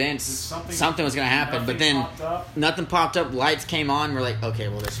we're convinced something was going to happen. But then nothing popped up. Lights came on. We're like, okay,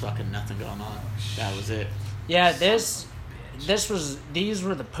 well, there's fucking nothing going on. That was it. Yeah, these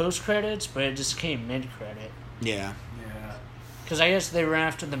were the post credits, but it just came mid credit. Yeah. Yeah. Because I guess they were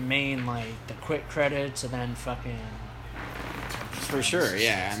after the main, like the quick credits, and then fucking. For sure,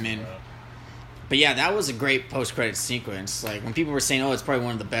 yeah. I mean. But yeah, that was a great post-credit sequence. Like, when people were saying, oh, it's probably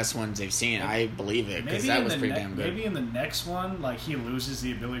one of the best ones they've seen, I believe it, because that was pretty damn good. Maybe in the next one, like, he loses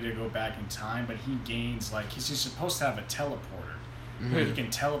the ability to go back in time, but he gains, like, he's supposed to have a teleporter. Mm-hmm. He can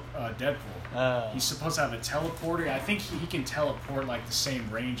Deadppol. He's supposed to have a teleporter. I think he can teleport, like, the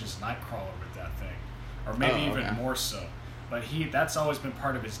same range as Nightcrawler with that thing. Or maybe even more so. But that's always been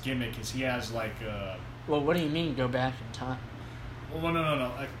part of his gimmick, is he has, like, Well, what do you mean, go back in time? Well, no.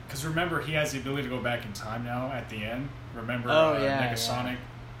 Because remember, he has the ability to go back in time now at the end. Remember, Negasonic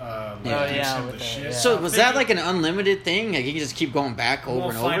with the shit. shit. So was that like an unlimited thing? Like, you can just keep going back over and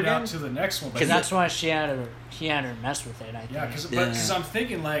over again? We'll find out to the next one. Because that's why he had her mess with it, I think. Yeah, because I'm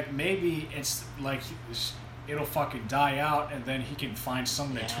thinking, like, maybe it's like it'll fucking die out, and then he can find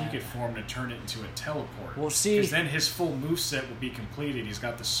something to tweak it for him to turn it into a teleport. We'll see. Because then his full moveset will be completed. He's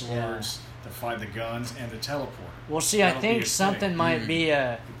got the swords, the guns, and the teleport. Well, see, I think something might be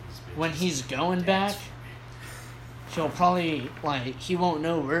when he's going back, he'll probably, like, he won't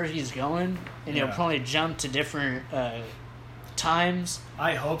know where he's going, and he'll probably jump to different times.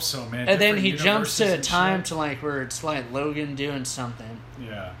 I hope so, man. And then he jumps to a time to, like, where it's, like, Logan doing something.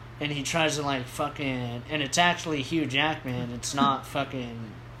 Yeah. And he tries to, like, fucking... And it's actually Hugh Jackman. It's not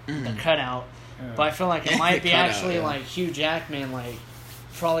fucking the cutout. Yeah. But I feel like it might be actually, like, Hugh Jackman, like...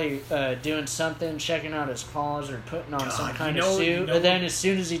 Probably doing something, checking out his claws or putting on some kind of suit. And then as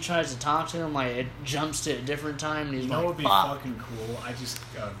soon as he tries to talk to him, like, it jumps to a different time. And he's like, what would be fucking cool?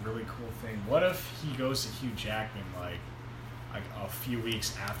 A really cool thing. What if he goes to Hugh Jackman, like a few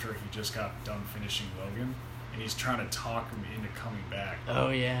weeks after he just got done finishing Logan, and he's trying to talk him into coming back. Oh,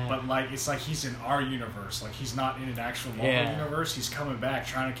 yeah. But, like, it's like he's in our universe. Like, he's not in an actual Marvel universe. He's coming back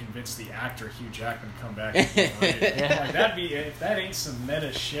trying to convince the actor Hugh Jackman to come back. Like, that'd be... If that ain't some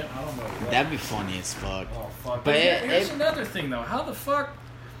meta shit, I don't know what. That'd be funny as fuck. Oh, fuck. But here's another thing, though. How the fuck...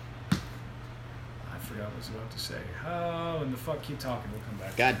 I forgot what I was about to say. How in the fuck... Keep talking. We'll come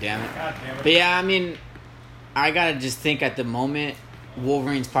back. God damn it. But, yeah, I mean... I gotta just think at the moment,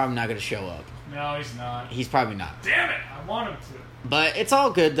 Wolverine's probably not gonna show up. No, he's not. He's probably not. Damn it! I want him to. But it's all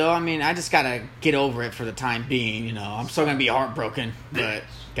good, though. I mean, I just gotta get over it for the time being, you know. I'm still gonna be heartbroken, but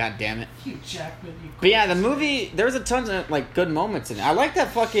god damn it. Hugh Jackman, But yeah, the movie, there's a ton of, like, good moments in it. I like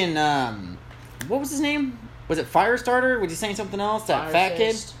that fucking, what was his name? Was it Firestarter? Was he saying something else? That fat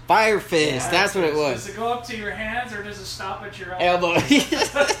kid? Fire Fist, that's what it was. Does it go up to your hands, or does it stop at your elbow?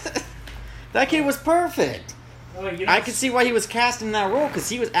 That kid was perfect. I could see why he was cast in that role, because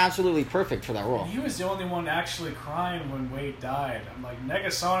he was absolutely perfect for that role. He was the only one actually crying when Wade died. I'm like,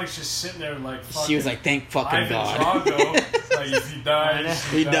 Negasonic's just sitting there like fucking... She was like, thank fucking Ivan God. Drago. Like, if he dies,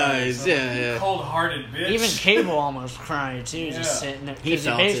 he dies. Yeah. Cold-hearted bitch. Even Cable almost cried, too, just sitting there. Because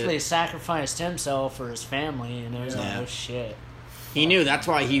he basically sacrificed himself for his family, and it was like, oh, shit. He knew. That's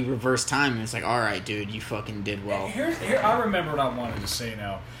why he reversed time, and it's like, all right, dude, you fucking did well. Here, I remember what I wanted to say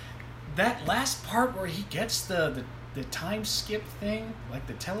now. That last part where he gets the time skip thing, like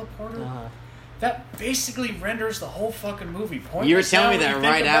the teleporter, that basically renders the whole fucking movie pointless. You were telling me that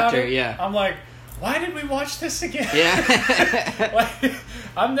right after, yeah. I'm like, why did we watch this again? Yeah. Like,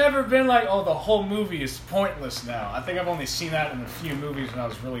 I've never been like, oh, the whole movie is pointless now. I think I've only seen that in a few movies when I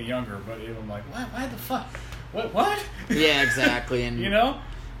was really younger, but I'm like, why the fuck? What? Yeah, exactly. And you know?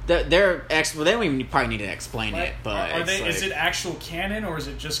 They don't even probably need to explain it, but is it actual canon, or is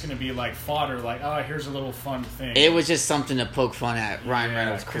it just going to be like fodder? Like, oh, here's a little fun thing. It was just something to poke fun at Ryan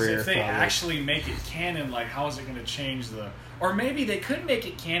Reynolds' career. If they actually make it canon, like, how is it going to change the? Or maybe they could make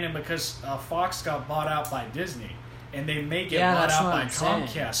it canon because Fox got bought out by Disney, and they may get bought out by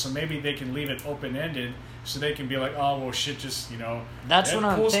Comcast. So maybe they can leave it open ended. So they can be like, oh, well, shit, just, you know, that's what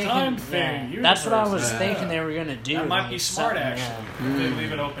I'm thinking. Time thing, that's what I was thinking they were going to do. That might be smart, actually. If they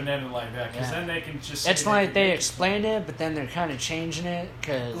leave it open-ended like that, because then they can just... It's like they explained it, but then they're kind of changing it,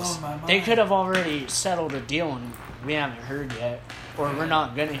 because they could have already settled a deal, and we haven't heard yet. Or we're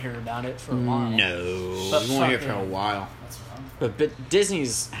not going to hear about it for a while. No. We won't hear for a while. That's what I'm thinking. But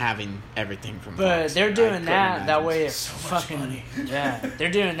Disney's having everything from But Fox. they're doing that way if So much fucking money. yeah,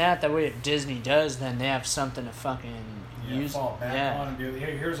 they're doing that way if Disney does, then they have something to fucking use. Fall back on and be like,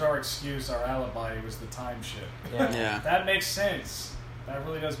 hey, here's our excuse, our alibi was the time shit. Yeah. That makes sense. That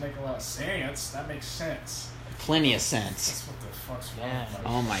really does make a lot of sense. That makes sense. Plenty of sense. That's what the fuck's Yeah. wrong with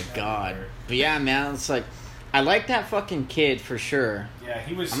Oh my that god. there. But yeah, man, it's like I like that fucking kid for sure. Yeah,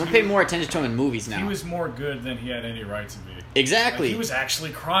 he was. I'm gonna he pay was- more attention to him in movies now. He was more good than he had any right to be. Exactly. Like, he was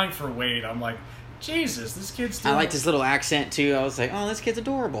actually crying for Wade. I'm like, Jesus, this kid's doing I liked his little accent too. I was like, oh, this kid's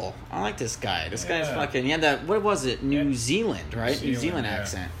adorable. I like this guy. This guy's Yeah. fucking. He had that. What was it? New Zealand, right? New Zealand yeah.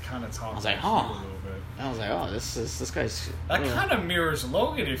 accent. Kind of talks. I was like, a huh. little bit. I was like, oh, this guy's. That kind of mirrors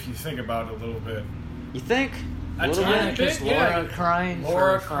Logan if you think about it a little bit. You think? A little tiny bit? bit, Just yeah. Laura crying,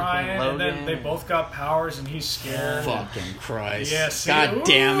 Laura for crying, fucking Logan. and then they both got powers, and he's scared. Fucking Christ. Yeah, see? God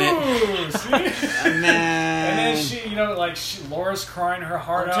damn it. Ooh, see? Man. And then she, Laura's crying her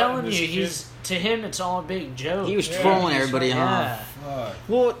heart I'm out. telling and you, this he's to him it's all a big joke. He was Yeah, trolling he's everybody, right. huh? Yeah. kid- Fuck.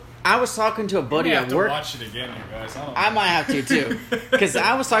 Well, I was talking to a buddy You may have at to work. watch it again, you guys. I might have to too, because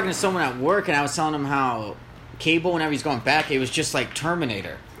I was talking to someone at work and I was telling him how Cable, whenever he's going back, it was just like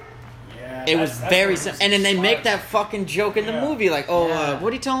Terminator. Yeah, It was very simple. simple, and then they make that fucking joke in the Yeah. movie, like, "Oh, Yeah. what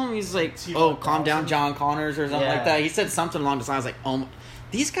do you tell him?" He's like, T-1000. "Oh, calm down, John Connors," or something Yeah. like that. He said something along the lines like, "Oh,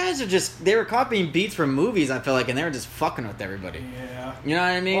 these guys are just—they were copying beats from movies." I feel like, and they were just fucking with everybody. Yeah. You know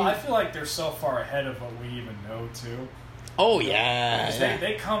what I mean? Well, I feel like they're so far ahead of what we even know, too. Oh yeah, Because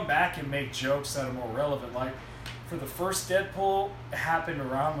they come back and make jokes that are more relevant. Like, for the first Deadpool, it happened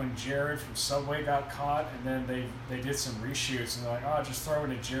around when Jared from Subway got caught, and then they did some reshoots, and they're like, oh, just throw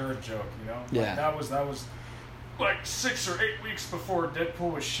in a Jared joke, you know? Yeah. Like, that was like 6 or 8 weeks before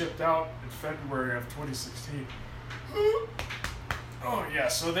Deadpool was shipped out in February of 2016. Oh, yeah,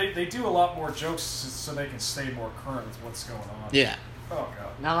 so they do a lot more jokes so they can stay more current with what's going on. yeah. Oh, God.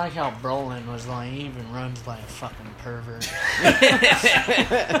 Not like how Brolin was like, he even runs like a fucking pervert.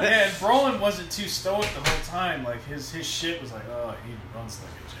 Yeah, and Brolin wasn't too stoic the whole time. Like, his shit was like, oh, he runs like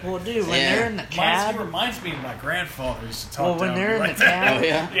a jack. Well, dude, when Yeah. they're in the He cab, reminds me of my grandfather. He used to talk Well, when down they're to me in like the that. cab- Oh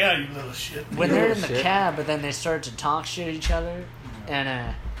yeah. Yeah, you little shit. when they're in Oh, the shit. cab, but then they start to talk shit at each other,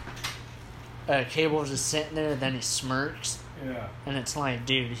 and Cable's just sitting there, then he smirks, Yeah. and it's like,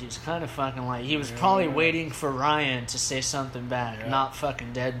 dude, he's kind of fucking like, he was probably waiting for Ryan to say something back, Yeah. not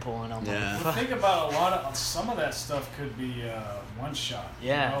fucking Deadpool, and I'm Yeah. like, But fuck. think about some of that stuff could be one shot.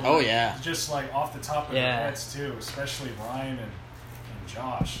 Yeah. You know, Oh, like, yeah. Just like off the top of Yeah. their heads too, especially Ryan and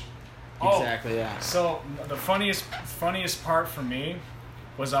Josh. Exactly. Yeah. So the funniest part for me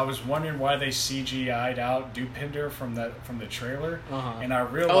was I was wondering why they CGI'd out Dupinder from the trailer, Uh-huh. and I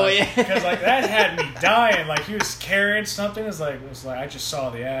realized Oh, yeah. because like that had me dying. Like he was carrying something. It was like I just saw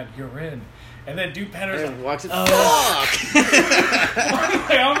the ad. You're in, and then Dupinder's like, Walks it. Oh. Fuck.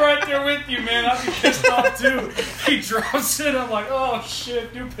 I'm right there with you, man. I'd be pissed off too. He drops it. I'm like, oh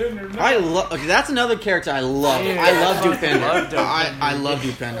shit, Dupinder. No. I love. Okay, that's another character I love. Dude, I love I fucking Dupinder. love Dupinder. I love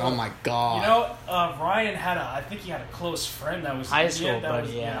Dupinder. Oh my god. You know, Ryan I think he had a close friend that was High Indian, school that buddy,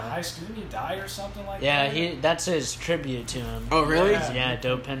 was, yeah. high school. Didn't he die or something like Yeah, that? that's his tribute to him. Oh really? Yeah. Yeah,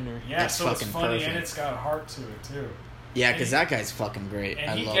 Dopinder. Yeah, That's so it's fucking funny perfect. and it's got heart to it too. Yeah, because that guy's fucking great.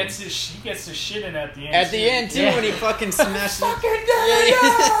 And I he love gets him. he gets his shit in at the end. At the end too, Yeah. when he fucking smashes.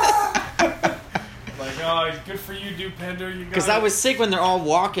 Like, oh, good for you, Dupinder. You got Because I was sick when they're all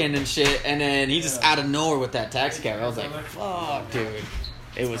walking and shit, and then he just Yeah. out of nowhere with that taxi cab. I was like, fuck, dude.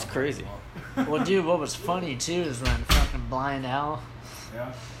 It was crazy. Well, dude, what was funny too is when fucking Blind Al,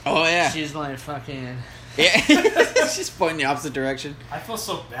 Yeah. Oh yeah, she's like fucking. yeah. She's pointing the opposite direction. I feel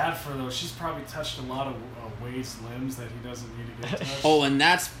so bad for those. She's probably touched a lot of Wade's limbs that he doesn't need to get touched. Oh, and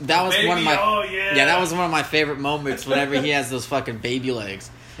that was one of Baby, my. oh, yeah. Yeah, that was one of my favorite moments. Whenever he has those fucking baby legs.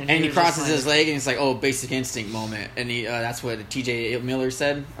 And And he he was just crosses like- his leg, and it's like, oh, basic instinct moment. And he, that's what T.J. Miller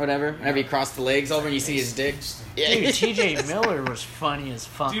said, or whatever. Whenever he crossed the legs over, and you see his dick. Yeah. Dude, T.J. Miller was funny as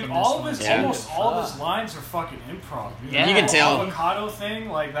fuck. Dude, in all this of his one. Yeah. almost all of his lines are fucking improv. Dude. Yeah. You can The tell. avocado thing,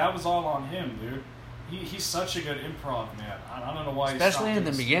 like that was all on him, dude. He's such a good improv man. I don't know why. Especially he in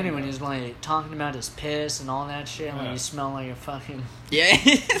the stopped doing beginning when stand-up. he's like talking about his piss and all that shit, when Yeah. you smell like a fucking. Yeah.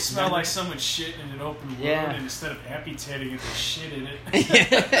 It smelled like someone shit in an open wound, Yeah. and instead of amputating it, they shit in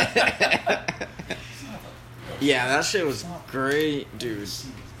it. Yeah, that shit was great, dude.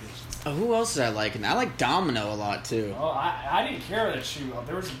 Oh, who else did I like? And I like Domino a lot too. Oh, I didn't care that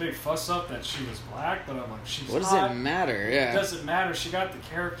there was a big fuss up that she was black, but I'm like, she's What does hot. it matter? It Yeah. doesn't matter. She got the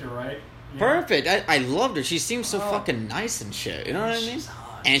character right. You know? Perfect. I loved her. She seems so Oh. fucking nice and shit. You know what I mean? She's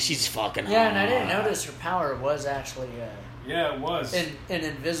hot. And she's fucking Yeah, and I didn't hot. notice her power was actually Yeah, it was. And an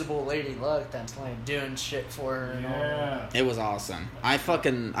invisible Lady Luck that's like doing shit for her and all that. It was awesome.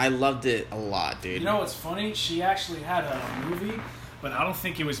 I loved it a lot, dude. You know what's funny? She actually had a movie, but I don't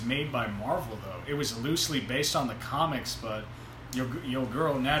think it was made by Marvel, though. It was loosely based on the comics, but your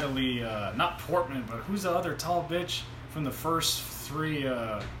girl, Natalie, not Portman, but who's the other tall bitch from the first 3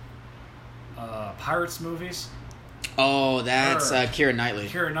 Pirates movies? Oh, that's Keira Knightley.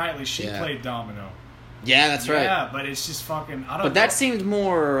 Keira Knightley, she played Domino. Yeah, that's right. Yeah, but it's just fucking. I don't know. But that seemed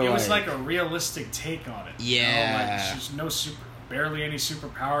more. It was like a realistic take on it. Yeah. You know? Like she's barely any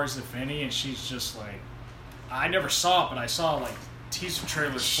superpowers, if any, and she's just like. I never saw it, but I saw like teaser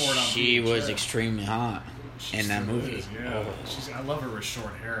trailers for it on. She VHS. was extremely hot in that movie. Is, yeah. Oh. I love her with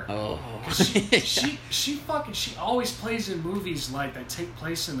short hair. Oh. She always plays in movies like that take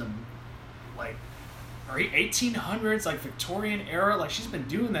place in the like. 1800s, like Victorian era, like she's been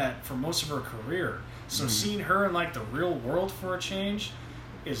doing that for most of her career. So seeing her in like the real world for a change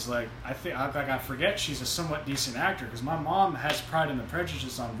is like I forget she's a somewhat decent actor because my mom has Pride and the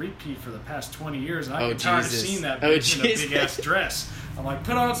Prejudice on repeat for the past 20 years, and I get tired of seeing that bitch in a big ass dress. I'm like,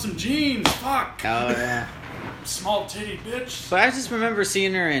 put on some jeans, fuck. Oh yeah. Small titty bitch. But I just remember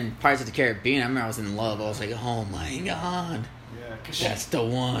seeing her in Pirates of the Caribbean. I remember I was in love. I was like, oh my god. That's the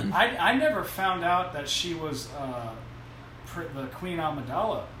one. I never found out that she was the Queen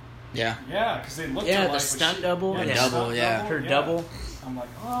Amidala. Yeah. Yeah, because they looked the alike. stunt double. Her Yeah, double, yeah. Her double. I'm like,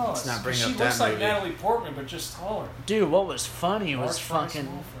 oh, Let's not bring she up looks that like movie. Natalie Portman, but just taller. Dude, what was funny was Large fry, fucking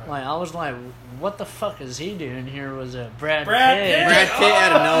small fry. like I was like, what the fuck is he doing here? Was a Brad Pitt. Brad Pitt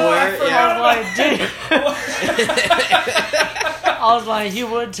out of nowhere. I was like, dude. I was like, he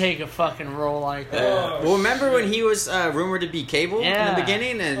would take a fucking role like that. Well, remember when he was rumored to be Cable in Yeah. the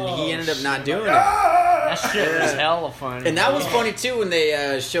beginning, and he ended up not doing it. That shit was hella funny. And that was funny too when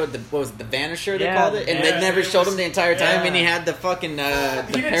they showed the Vanisher they Yeah, called it, and yeah, they never it showed was- him the entire time, yeah. and he had the fucking the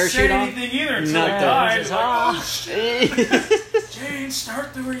He didn't parachute say on. anything either until Nothing. he died. Just, Like, oh shit, Dude, Jane,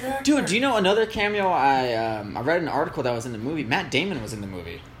 start the reactor. do you know another cameo? I read an article that was in the movie. Matt Damon was in the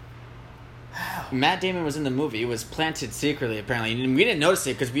movie. Matt Damon was in the movie. It was planted secretly, apparently, and we didn't notice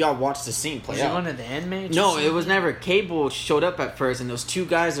it because we all watched the scene play was out. it one of the inmates? No, or it was never. Cable showed up at first, and those 2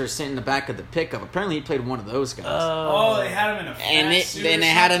 guys are sitting in the back of the pickup. Apparently, he played one of those guys. Oh, they had him in a fat and suit they or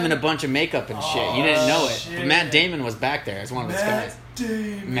had him in a something? bunch of makeup and shit. You didn't know it. shit. But Matt Damon was back there as one of those guys.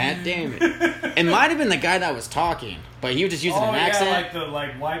 Damon. Matt Damon. It might have been the guy that was talking, but he was just using an accent. Yeah,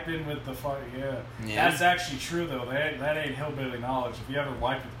 like wiping with the fuck. Yeah. That's actually true though. That ain't hillbilly knowledge. If you ever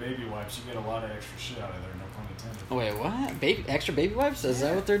wipe with baby wipes, you get a lot of extra shit out of there. No pun intended. Wait, what? Extra baby wipes? Is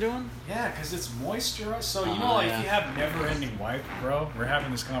that what they're doing? Yeah, because it's moisturized. So you Oh, know, like yeah. if you have never-ending wipe, bro, we're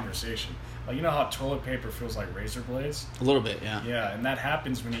having this conversation. Like you know how toilet paper feels like razor blades? A little bit, yeah. Yeah, and that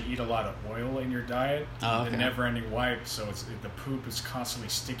happens when you eat a lot of oil in your diet. Oh, okay. The never-ending wipe, so the poop is constantly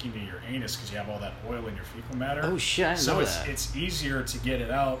sticking to your anus because you have all that oil in your fecal matter. Oh shit, I didn't know that. It's easier to get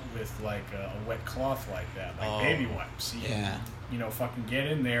it out with like a wet cloth like that, like baby wipes. You Yeah. can, fucking get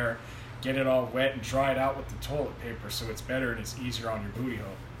in there, get it all wet, and dry it out with the toilet paper, so it's better and it's easier on your booty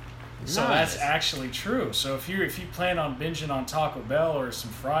hole. So Nice. that's actually true. So if you plan on binging on Taco Bell or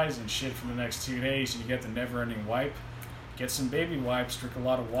some fries and shit for the next 2 days, and you get the never-ending wipe, get some baby wipes, drink a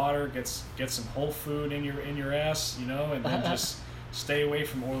lot of water, get some whole food in your ass, and then just stay away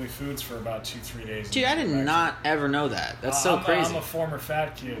from oily foods for about 2-3 days. Dude, I did not ever know that. That's so crazy. I'm a former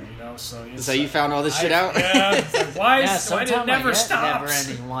fat kid, so. So you found all this shit out? Yeah. It's like, why did sometimes it never I get stop?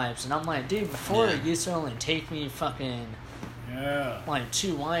 never-ending wipes, and I'm like, dude, before Yeah. it used to only take me fucking Yeah. like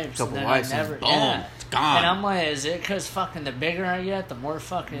 2 wipes, Couple and then wipes I and never, boom, yeah. it's gone. And I'm like, is it because fucking the bigger I get, the more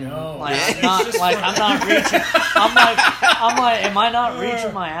fucking No. like Yeah. I'm not It's just like for- I'm not reaching. I'm like, am I not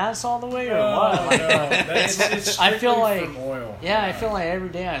reaching my ass all the way or what? Like, It's I feel strictly like from oil. yeah, I feel like every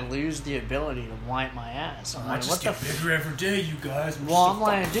day I lose the ability to wipe my ass. I'm I like, just what the. get bigger every day, you guys. Well, I'm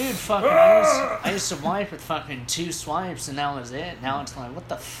like, dude, fucking. I used to wipe with fucking 2 swipes, and that was it. Now it's like, what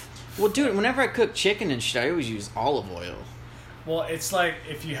the. Well, dude, whenever I cook chicken and shit, I always use olive oil. Well, it's like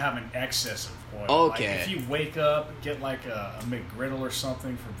if you have an excess of oil. Okay. Like if you wake up, get like a McGriddle or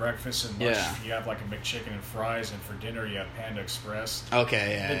something for breakfast and lunch. Yeah. If you have like a McChicken and fries, and for dinner you have Panda Express.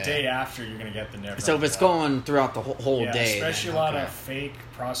 Okay, yeah. The yeah. day after, you're gonna get the never. So if it's going throughout the whole yeah, day, especially then, a lot okay. of fake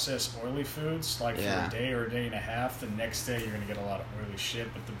processed oily foods, like Yeah. for a day or a day and a half, the next day you're gonna get a lot of oily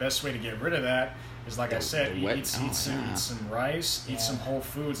shit. But the best way to get rid of that is like I said, wet- eat oh, some yeah. some rice, eat some whole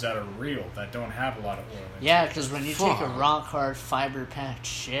foods that are real, that don't have a lot of oil in it. Yeah, because when you take a Fuck. rock hard fiber packed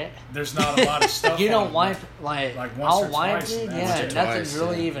shit, There's not a lot of stuff. you on don't it. wipe like Like once I'll or wipe twice, it. and Yeah, that's it. nothing's Twice,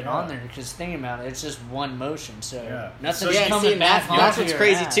 really yeah. even on there because think about it, it's just one motion, so Yeah. nothing's So yeah, coming see, back that's onto what's your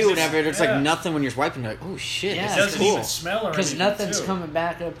crazy ass. too. Whenever there's Yeah. like nothing when you're wiping, you're like, oh shit, Yeah, It this doesn't is cool. even smell or Because anything, nothing's too. coming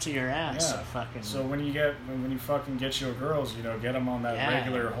back up to your ass. Yeah. So fucking. So when you fucking get your girls, get them on that Yeah.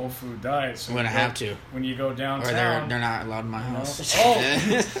 regular whole food diet. So I'm gonna when you have go- to. when you go Or downtown. they're not allowed in my house.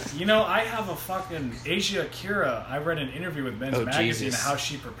 Oh, I have a fucking Asia Akira. I read an interview with Men's Oh, Magazine Jesus. how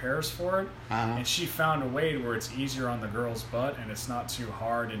she prepares for it, Uh-huh. and she found a way where it's easier on the girl's butt and it's not too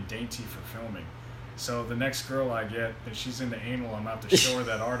hard and dainty for filming. So the next girl I get, if she's into anal, I'm about to show her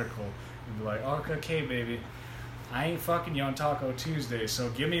that article and be like, oh, okay, baby. I ain't fucking you on Taco Tuesday, so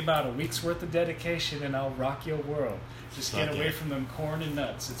give me about a week's worth of dedication and I'll rock your world. Just get Fuck away it. from them corn and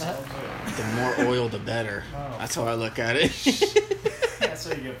nuts. It's all good. The more oil, the better. Oh. That's how I look at it. That's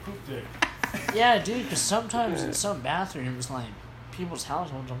how you get poop dick. Yeah, dude, because sometimes in some bathrooms, like, people's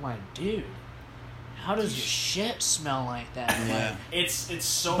households, I'm like, dude, how does your shit smell like that? Yeah. Like, It's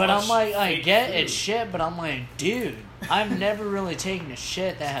so but much I'm like, I fake get food. it's shit, but I'm like, dude, I've never really taken a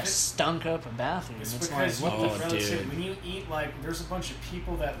shit that has stunk up a bathroom. It's It's because like, what Oh, the dude. when you eat, like, there's a bunch of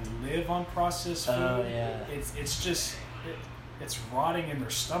people that live on processed food. Oh, yeah. It's just it's rotting in their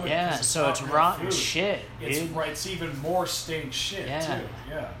stomach. Yeah, 'cause so not it's real rotten food. shit, It's dude. right. It's even more stained shit Yeah. too.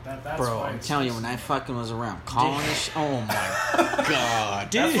 Yeah, that's Bro, why I'm it's telling you, just- when I fucking was around college, oh my god,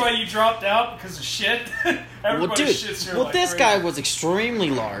 dude. That's why you dropped out because of shit. Well, Everybody dude, shits here. well, like this crazy. guy was extremely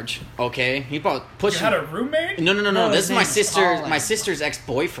large. Okay, he about You pushing. had a roommate? No. No, This his is my name's sister. Colin. My sister's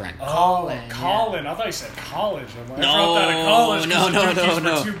ex-boyfriend. Oh, Colin, Colin. I thought you said college. I'm like, No, I dropped out of college. 'cause no, the no, dookies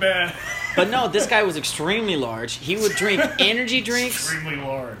no. were too bad. But no, this guy was extremely large. He would drink energy drinks, Extremely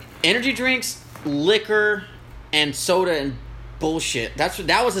large. liquor, and soda and bullshit.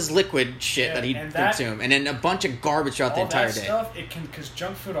 That was his liquid shit Yeah, that he and that- consumed, and then a bunch of garbage throughout the All entire that day. stuff, it can, because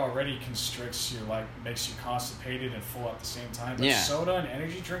junk food already constricts you, like makes you constipated and full at the same time. But Yeah. soda and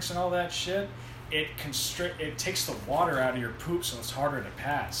energy drinks and all that shit, it takes the water out of your poop, so it's harder to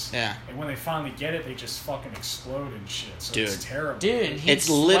pass. Yeah. And when they finally get it, they just fucking explode and shit. So Dude. it's terrible. Dude, he'd It's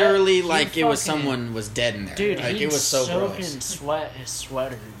sweat- literally he'd like it was fucking- someone was dead in there. Dude, like he'd it was so soak gross. and sweat his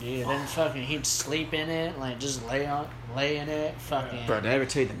sweater, dude. And fucking, he'd sleep in it, like just lay in it, fucking. Bro, did I ever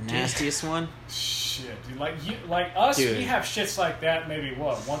tell you the nastiest one? Shit, dude. Like us, Dude. we have shits like that maybe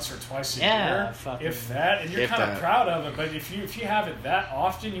once or twice a Yeah, year, fucking- if that, and you're If kind of that. proud of it. But if you have it that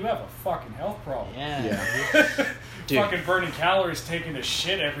often, you have a fucking health problem. Yeah. Dude. Fucking burning calories, taking a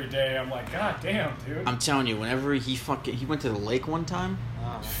shit every day. I'm like, god damn, dude. I'm telling you, whenever he went to the lake one time.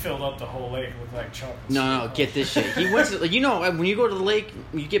 Filled up the whole lake with like chocolate. No, syrup. get this shit. He went to when you go to the lake,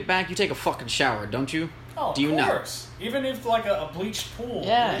 you get back, you take a fucking shower, don't you? Oh, Do you of know? course. Even if like a bleached pool.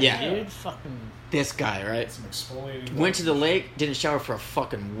 Yeah, Yeah. dude, fucking. This guy, right? Some exfoliating. Went to the lake, didn't shower for a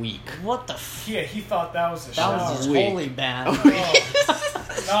fucking week. What the f? Yeah, he thought that was a That shower. was his Weak. holy bath.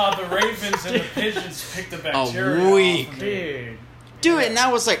 Nah, the ravens and the pigeons picked the bacteria week. off of me. Dude. Dude, and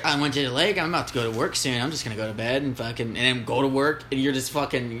I was like, I went to the lake, I'm about to go to work soon, I'm just gonna go to bed and then go to work, and you're just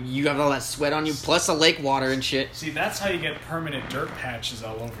fucking, you have all that sweat on you, plus the lake water and shit. See, that's how you get permanent dirt patches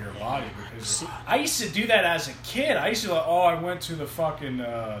all over your body. Because I used to do that as a kid. I used to like, I went to the fucking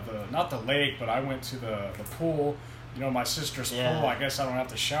not the lake, but I went to the pool. You know, my sister's Yeah. pool. I guess I don't have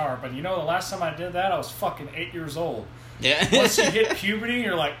to shower. But you know, the last time I did that, I was fucking 8 years old. Yeah. Once you hit puberty,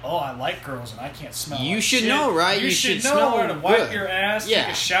 you're like, oh, I like girls and I can't smell. You like should shit. know, right? You, You should should know smell where to wipe good. your ass, Yeah.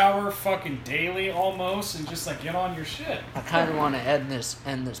 take a shower, fucking daily almost, and just like get on your shit. I kind of want to end this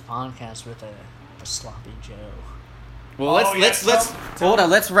podcast with a sloppy Joe. Well, let's hold on.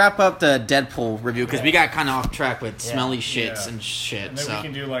 Let's wrap up the Deadppol review because we got kind of off track with smelly shits Yeah. and shit. And then so, we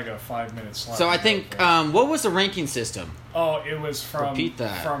can do like a 5-minute slap. so I think what was the ranking system? Oh, it was from Repeat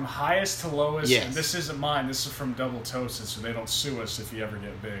that. from highest to lowest. Yes. And this isn't mine. This is from Double Toasted, so they don't sue us if you ever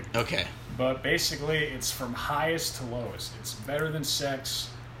get big. Okay. But basically, it's from highest to lowest. It's better than sex,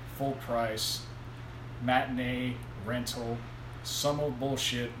 full price, matinee, rental, some old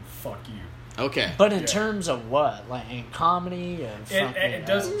bullshit, and fuck you. Okay. But in Yeah. terms of what? Like in comedy?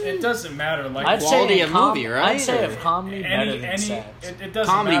 It doesn't matter. Like I'd Quality say of in movie, right? I'd say Or of comedy better than sex. it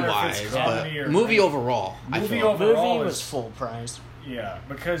doesn't Comedy matter wise, if it's but comedy or movie overall, I Movie feel. over- Movie overall was is- full price. Yeah,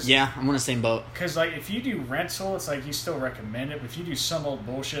 because Yeah, I'm on the same boat. Because, like, if you do rental, it's like you still recommend it. But if you do some old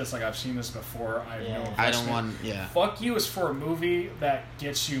bullshit, it's like I've seen this before. I have no Yeah. investment. I don't want. Yeah. Fuck you is for a movie that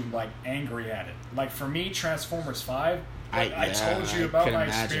gets you, like, angry at it. Like, for me, Transformers 5, I told you about my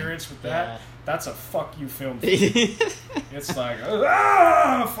experience with that. That's a fuck you film. It's like,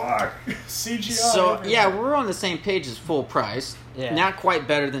 fuck. CGI. So, everywhere. yeah, we're on the same page as full price. Yeah. Not quite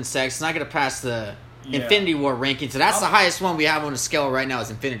better than Sex. It's not going to pass the Infinity War ranking. So that's the highest one we have on the scale right now is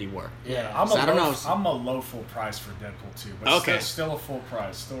Infinity War. Yeah. I'm I'm a low full price for Deadpool 2, but still a full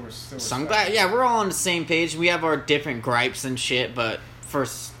price. Still So I'm glad, we're all on the same page. We have our different gripes and shit, but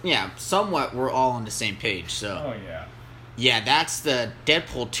somewhat we're all on the same page. So. Oh, yeah. Yeah, that's the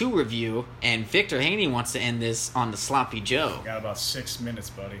Deadpool 2 review, and Victor Haney wants to end this on the Sloppy Joe. Got about 6 minutes,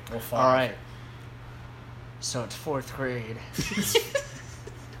 buddy. We'll all right. So it's 4th grade.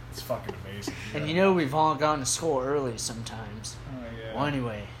 It's fucking amazing. And you know we've all gone to school early sometimes. Oh, yeah. Well,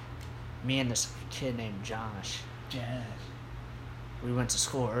 anyway, me and this kid named Josh, we went to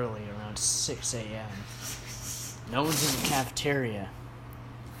school early around 6 a.m. No one's in the cafeteria.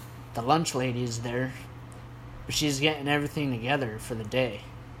 The lunch lady is there. She's getting everything together for the day.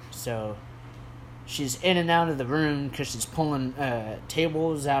 So she's in and out of the room because she's pulling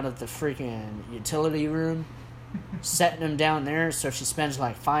tables out of the freaking utility room, setting them down there. So she spends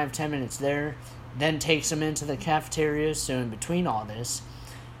like 5-10 minutes there, then takes them into the cafeteria. So in between all this,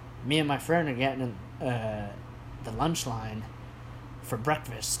 me and my friend are getting the lunch line for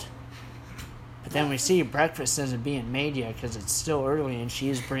breakfast. But then we see breakfast isn't being made yet because it's still early and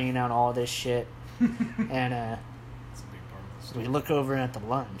she's bringing out all this shit. And we look over at the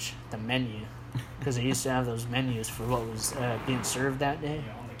lunch, the menu, because they used to have those menus for what was being served that day.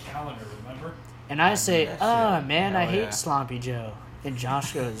 Yeah, on the calendar, remember? And I say, man, I hate yeah. Sloppy Joe. And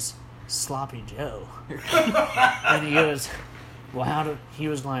Josh goes, Sloppy Joe. And he goes, how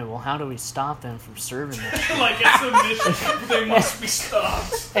do we stop them from serving this? Like it's a mission. They must be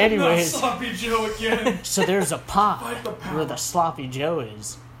stopped. Anyways. Not Sloppy Joe again. So there's a pot Fight the power. where the Sloppy Joe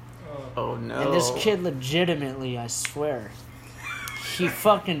is. Oh, no. And this kid legitimately, I swear, he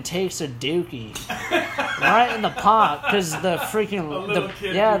fucking takes a dookie right in the pot because the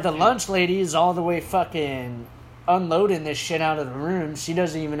freaking the lunch lady is all the way fucking unloading this shit out of the room. She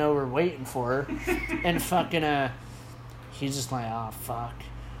doesn't even know we're waiting for her, and fucking he's just like, oh fuck.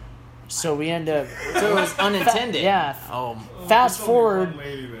 So we end up. So it was unintended. Fast forward.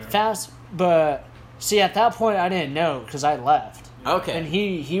 But see, at that point I didn't know because I left. Okay. And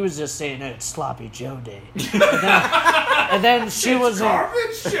he was just saying, it's Sloppy Joe Day. And then she wasn't.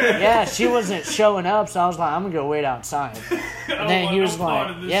 Yeah, she wasn't showing up, so I was like, I'm gonna go wait outside. And then he was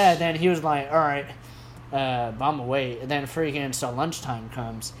like, then he was like, all right, I'm gonna wait. And then freaking so lunchtime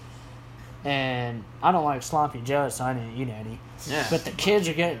comes, and I don't like Sloppy Joe, so I didn't eat any. Yeah. But the kids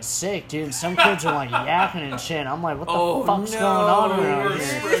are getting sick, dude. Some kids are like yakking and shit. I'm like, what the fuck's going on around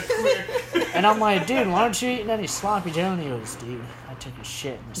here? And I'm like, dude, why aren't you eating any Sloppy Joe? And he goes, dude, I took a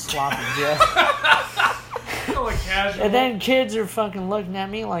shit in the Sloppy Joe. And then kids are fucking looking at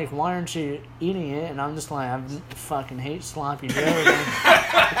me like, why aren't you eating it? And I'm just like, I fucking hate Sloppy Joe.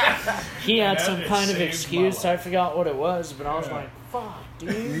 He had some kind of excuse. I forgot what it was, but I was like, fuck,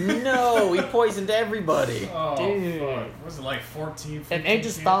 dude. No, he poisoned everybody. Oh, dude. Fuck. Was it like 14, 15 And they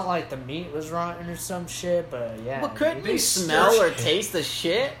just kids? thought like the meat was rotten or some shit, but yeah. Well, couldn't dude. you smell or taste the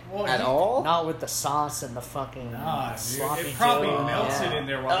shit at all? Not with the sauce and the fucking Nah, dude. Sloppy It probably Joe. melted in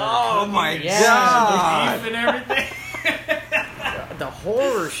there while they were Oh cooking my it. God. The beef and everything. The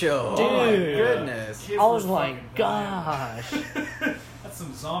horror show. Dude. Oh my goodness. Kids I was were like, fucking dying. gosh. That's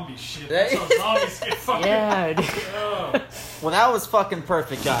some zombie shit. That's how zombies get fucking. Yeah, dude. Oh, Well, that was fucking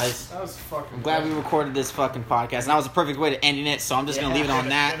perfect, guys. that was fucking. I'm glad we recorded this fucking podcast. And that was a perfect way to ending it, so I'm just going to leave it on Get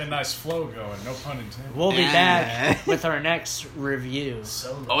that. a nice flow going. No pun intended. We'll be Yeah. back with our next review.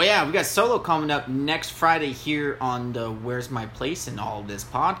 Oh, yeah, we got Solo coming up next Friday here on the Where's My Place in All of This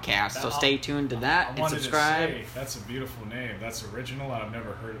podcast. So stay tuned to that and wanted subscribe. To say, that's a beautiful name. That's original. I've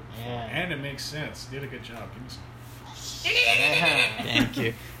never heard it before. Yeah. And it makes sense. You did a good job. Give me some. Thank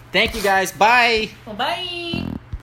you. Thank you, guys. Bye. Bye.